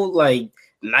a whole like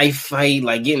knife fight,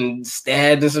 like getting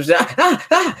stabbed and some shit.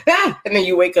 And then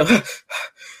you wake up.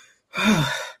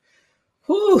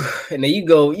 Whew. And then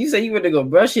you say you went to go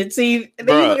brush your teeth, and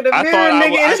then you look at the mirror,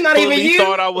 nigga, it's not even you. I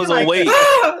thought I was awake.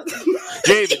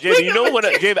 Javen, you know what?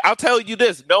 Javen, I'll tell you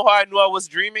this. Know how I knew I was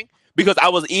dreaming? Because I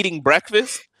was eating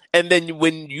breakfast, and then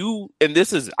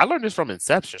I learned this from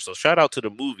Inception, so shout out to the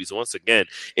movies once again.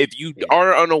 If you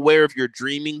are unaware if you're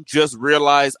dreaming, just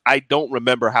realize I don't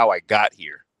remember how I got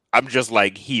here. I'm just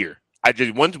like here.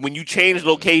 When you change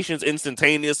locations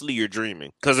instantaneously, you're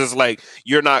dreaming because it's like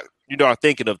you're not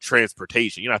thinking of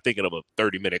transportation. You're not thinking of a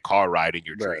 30-minute car ride in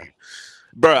your dream.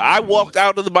 Bro, I walked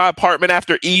out of my apartment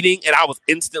after eating, and I was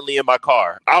instantly in my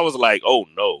car. I was like, oh,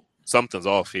 no, something's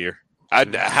off here. How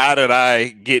did I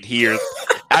get here?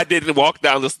 I didn't walk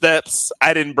down the steps.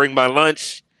 I didn't bring my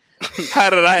lunch. How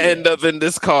did I end up in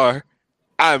this car?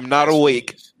 I'm not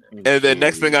awake. And then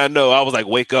next thing I know, I was like,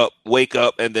 wake up.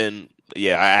 And then I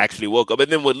actually woke up. And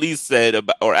then what Lee said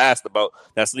asked about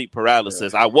that sleep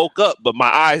paralysis, I woke up, but my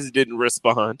eyes didn't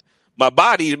respond. My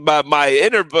body, my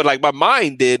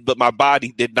mind did, but my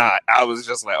body did not. I was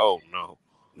just like, oh no,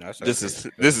 this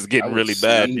is getting really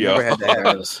bad, yo.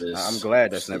 I'm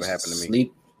glad that's never happened to me.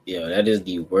 Sleep, that is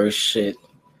the worst shit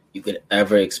you could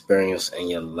ever experience in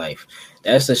your life.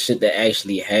 That's the shit that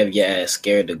actually have your ass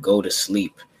scared to go to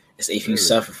sleep. It's if you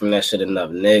suffer from that shit enough,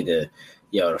 nigga.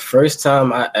 Yo, the first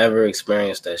time I ever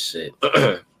experienced that shit,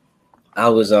 I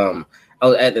was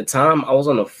at the time I was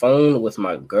on the phone with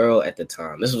my girl at the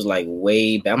time. This was like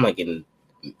way back. I'm like in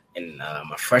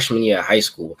my freshman year of high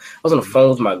school. I was on the phone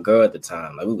with my girl at the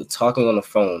time. Like we were talking on the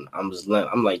phone. I'm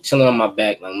like chilling on my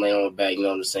back, like laying on my back. You know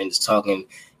what I'm saying? Just talking.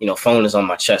 Phone is on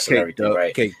my chest and everything,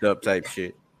 right? Caked up type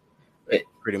shit.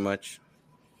 Pretty much.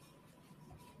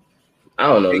 I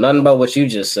don't know nothing about what you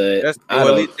just said. That's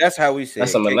how we say.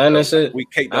 That's some Atlanta shit. We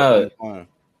caked up on the phone.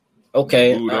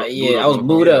 Okay, I was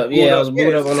booed up. Yeah, I was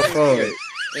booed up on the phone.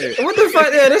 Yeah. What the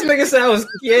fuck? Yeah, this nigga said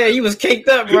he was caked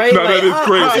up, right? No, that is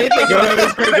crazy.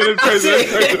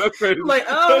 That's crazy. Like,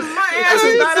 my ass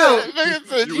is not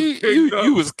out.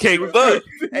 You was caked up.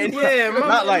 Yeah,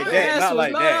 not like that. Not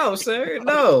like that. No, sir.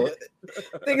 No.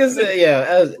 Nigga said,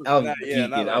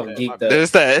 I was geeked up.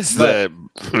 It's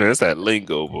that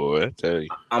lingo, boy. I tell you.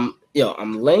 I'm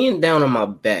laying down on my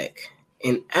back.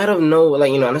 And out of nowhere,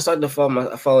 and I started to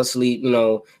fall asleep.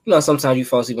 Sometimes you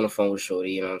fall asleep on the phone with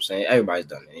shorty. You know what I'm saying? Everybody's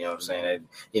done it. You know what I'm saying?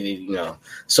 If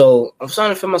So I'm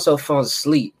starting to feel myself fall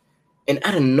asleep, and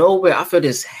out of nowhere, I feel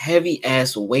this heavy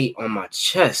ass weight on my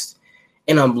chest,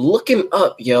 and I'm looking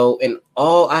up, and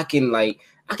all I can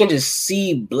just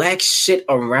see black shit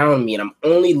around me, and I'm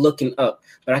only looking up,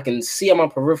 but I can see on my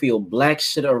peripheral black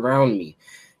shit around me.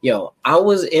 Yo, I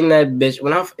was in that bitch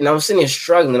when I was sitting here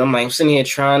struggling. I'm sitting here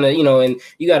trying to, and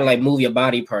you gotta move your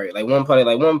body part. One part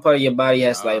of your body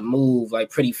has to move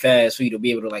pretty fast for you to be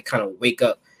able to kind of wake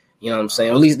up. You know what I'm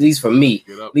saying? At least for me.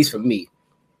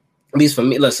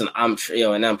 Listen, I'm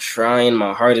trying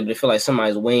my hardest, but I feel like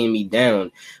somebody's weighing me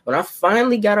down. When I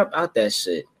finally got up out that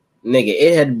shit, nigga,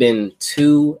 it had been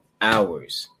 2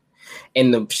 hours.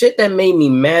 And the shit that made me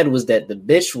mad was that the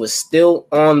bitch was still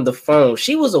on the phone.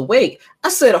 She was awake. I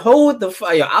said, hold the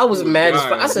fuck. Yo, I was mad as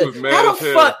fuck. I said, how the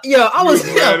fuck? Yo, I was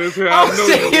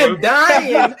sitting here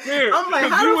dying. I'm like,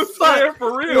 how the fuck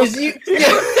for real? Was you?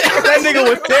 That nigga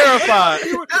was terrified.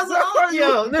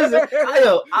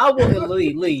 I woke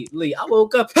Lee. I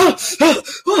woke up. Oh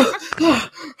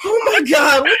my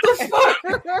God, what the fuck?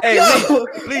 Hey,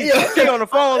 Lee, she on the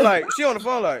phone like.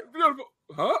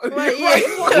 Huh? Like,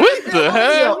 What the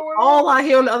hell? Yo, all I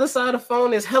hear on the other side of the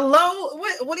phone is hello.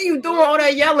 What are you doing? All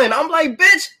that yelling? I'm like,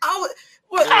 bitch. I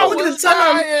look at the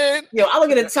time. Dying. Yo, I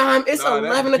look at the time. It's Nah,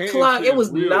 11 that o'clock. shit It was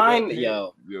is real. 9.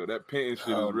 Yo, that painting shit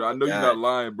Oh is real. I my know you're God. not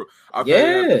lying, bro. I've had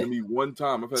it happen to me one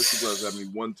time. I've had sleep paralysis happen to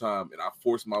me one time, and I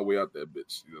forced my way out that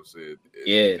bitch. You know what I'm saying?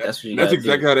 Yeah, that's what you That's gotta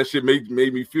exactly do. how that shit made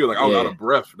me feel. Like I was Yeah. out of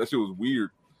breath. That shit was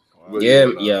weird. But Yeah,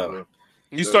 nah, yeah. bro.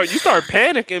 You start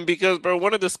panicking because, bro,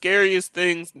 one of the scariest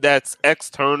things that's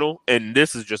external, and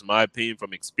this is just my opinion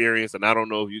from experience, and I don't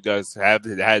know if you guys have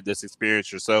had this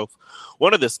experience yourself.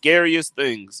 One of the scariest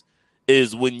things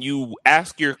is when you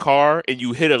ask your car and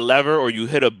you hit a lever or you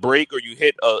hit a brake or you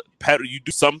hit a pedal, you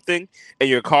do something, and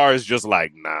your car is just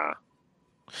like, nah.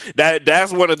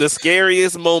 That's one of the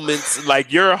scariest moments.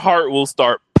 Like your heart will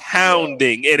start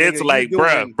pounding, and Nigga, it's like, you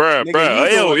bruh, doing- bruh, nigga,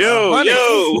 bruh, you yo, doing yo, 100.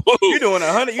 yo. You doing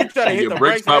 100? You trying to hit Your the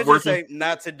brakes brakes? And not it just working? say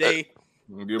not today.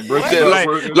 Your brakes not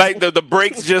working. like the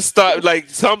brakes just start, like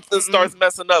something starts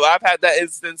messing up. I've had that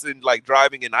instance in like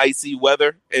driving in icy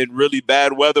weather and really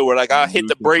bad weather where like I hit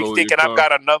the brake control thinking your I've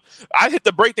got enough. I hit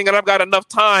the brake thinking I've got enough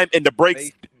time, and the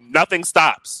brakes nothing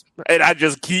stops, and I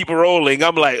just keep rolling.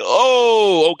 I'm like,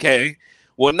 oh, okay.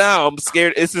 Well, now I'm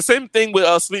scared. It's the same thing with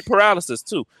sleep paralysis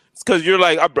too. It's because you're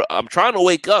like, I'm trying to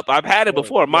wake up. I've had it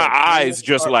before. My eyes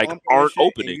just like aren't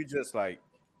opening. You just like,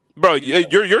 Bro,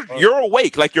 you're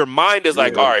awake. Like your mind is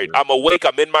like, all right, I'm awake.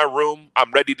 I'm in my room.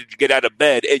 I'm ready to get out of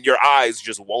bed, and your eyes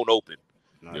just won't open.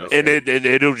 And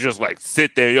it'll just like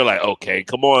sit there. You're like, okay,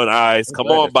 come on, eyes, come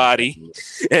on, body,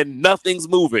 and nothing's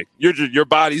moving. Your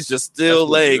body's just still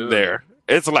laying there.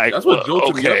 It's like, that's what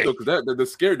jolted me okay. up though,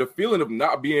 because the feeling of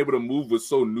not being able to move was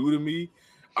so new to me.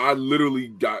 I literally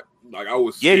got like I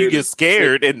was scared. Yeah, you get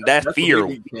scared, and that fear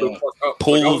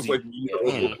pulls like,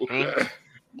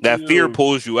 that fear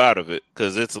pulls you out of it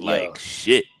because it's like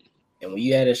shit. And when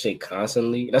you had that shit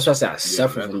constantly, that's why I said I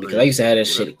suffer from, because I used to have that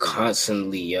shit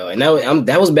constantly, yo. And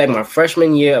that was back my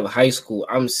freshman year of high school.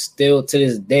 I'm still to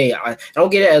this day, I don't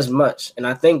get it as much. And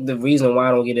I think the reason why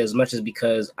I don't get it as much is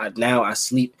because I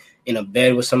sleep in a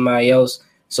bed with somebody else.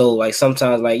 So like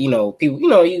sometimes, like, you know, people, you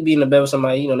know, you be in the bed with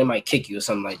somebody, you know, they might kick you or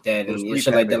something like that, and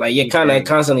shit like that. Like you're kind of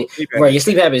constantly right. Your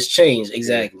sleep habits change.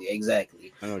 Exactly.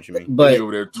 I know what you mean. But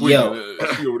over there tweeting.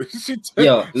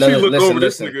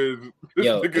 Listen.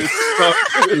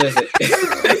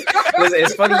 Listen,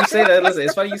 it's funny you say that.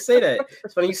 It's funny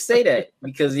you say that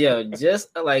because just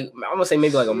like I'm gonna say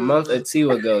maybe like a month or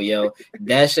two ago,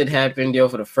 that shit happened,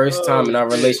 for the first time in our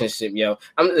relationship,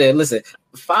 Listen,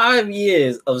 5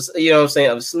 years of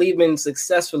of sleeping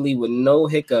successfully with no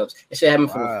hiccups. It shit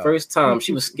happened for the first time.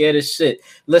 She was scared as shit.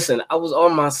 Listen, I was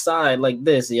on my side like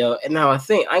this, and now I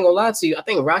ain't gonna lie to you. I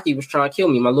think Rocky was trying to kill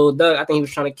me. My little Doug, I think he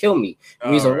was trying to kill me. The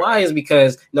reason why is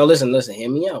because listen, hear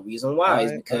me out. Reason why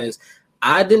is because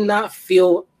I didn't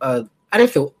feel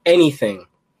anything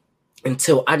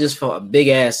until I just felt a big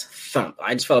ass thump.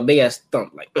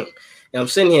 Like, and I'm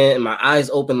sitting here and my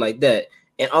eyes open like that,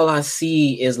 and all I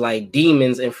see is like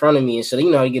demons in front of me and shit.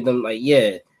 You know how you get them, like,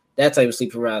 that type of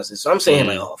sleep paralysis. So I'm saying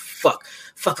like, oh fuck,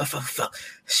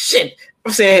 shit.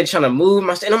 I'm saying here trying to move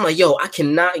my shit, and I'm like, I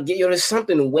cannot get there's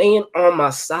something weighing on my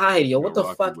side, what the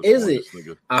fuck is it?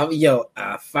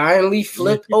 I finally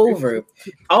flipped over.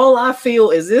 All I feel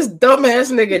is this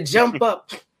dumbass nigga jump up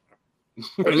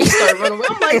and he started running away.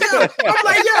 I'm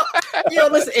like,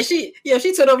 listen, and she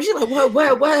turned over. She's like, what?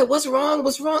 What's wrong? I'm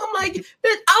like,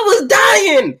 bitch, I was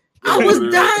dying.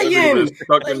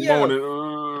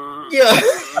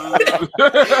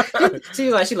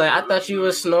 She's like, I thought you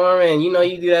were snoring. You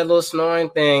do that little snoring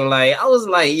thing. Like, I was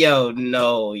like,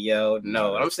 no.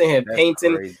 I'm sitting here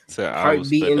painting, heart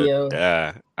beating,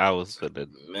 I was for the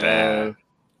man.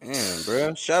 Damn,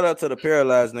 bro. Shout out to the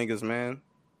paralyzed niggas, man.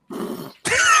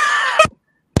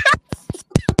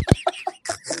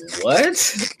 What?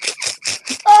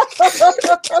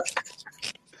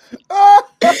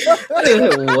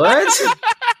 What?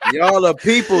 Y'all are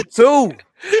people too.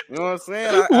 You know what I'm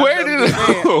saying? I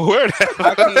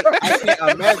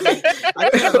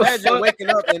can't imagine waking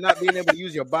up and not being able to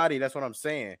use your body. That's what I'm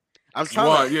saying. I'm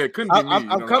trying. It couldn't be me.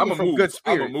 I'm coming from good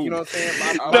spirit. You know what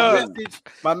I'm saying?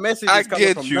 My message is coming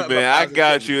get from you, man. I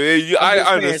got you. I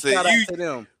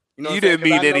understand. You didn't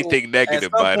mean anything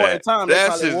negative by that.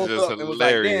 That's just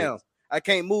hilarious. I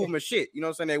can't move my shit. You know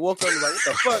what I'm saying? They woke up and like, what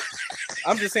the fuck?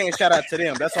 I'm just saying shout out to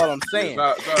them. That's all I'm saying.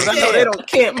 Because I know they don't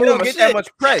get that much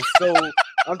press. So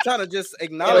I'm trying to just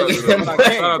acknowledge them when I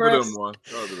can. Shout out to them, man.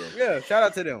 Yeah, shout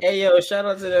out to them. Hey, shout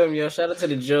out to them, Shout out to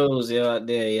the Joes, out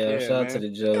there, Shout out to the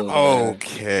Joes.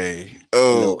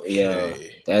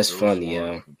 Okay. That's funny,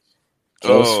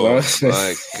 Joe Oh Swanson.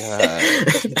 my god.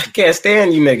 I can't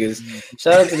stand you niggas.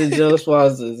 Shout out to the Joe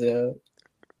Swansons, yo.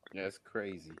 That's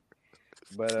crazy.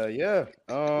 But yeah,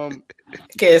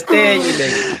 Can't stand you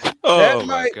niggas. Oh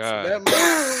my god.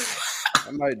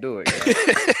 I might do it.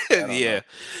 Guys. Yeah,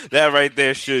 that right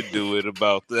there should do it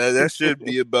about that. That should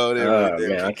be about it right there.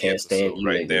 Man, for I the can't stand episode you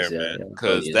right niggas, there, yeah, man. yeah.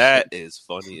 Because Funny as that shit. is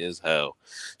funny as hell.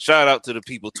 Shout out to the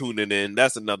people tuning in.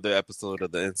 That's another episode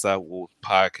of the Inside Wolf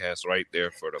podcast right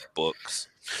there for the books.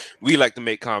 We like to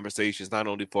make conversations not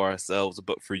only for ourselves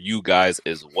but for you guys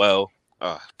as well.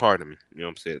 Pardon me. You know what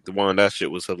I'm saying? The one that shit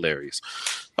was hilarious.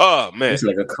 Oh man. This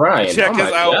nigga crying. Check Oh my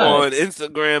us out God. on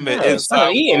Instagram at Yeah, Inside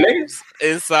stop eating, Wolves,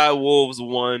 Inside Wolves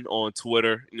 1 on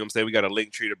Twitter. You know what I'm saying? We got a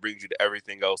link tree that brings you to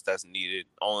everything else that's needed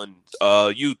on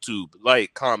YouTube.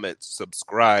 Like, comment,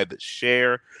 subscribe,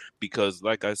 share. Because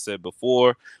like I said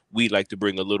before, we like to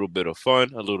bring a little bit of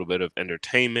fun, a little bit of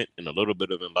entertainment, and a little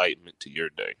bit of enlightenment to your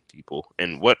day, people.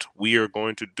 And what we are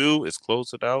going to do is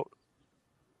close it out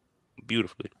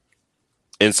beautifully.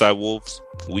 Inside Wolves,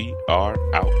 we are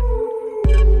out.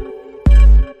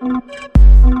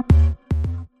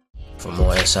 For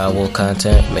more Inside Wolf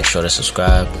content, make sure to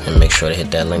subscribe and make sure to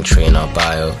hit that link tree in our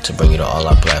bio to bring you to all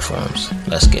our platforms.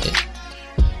 Let's get it.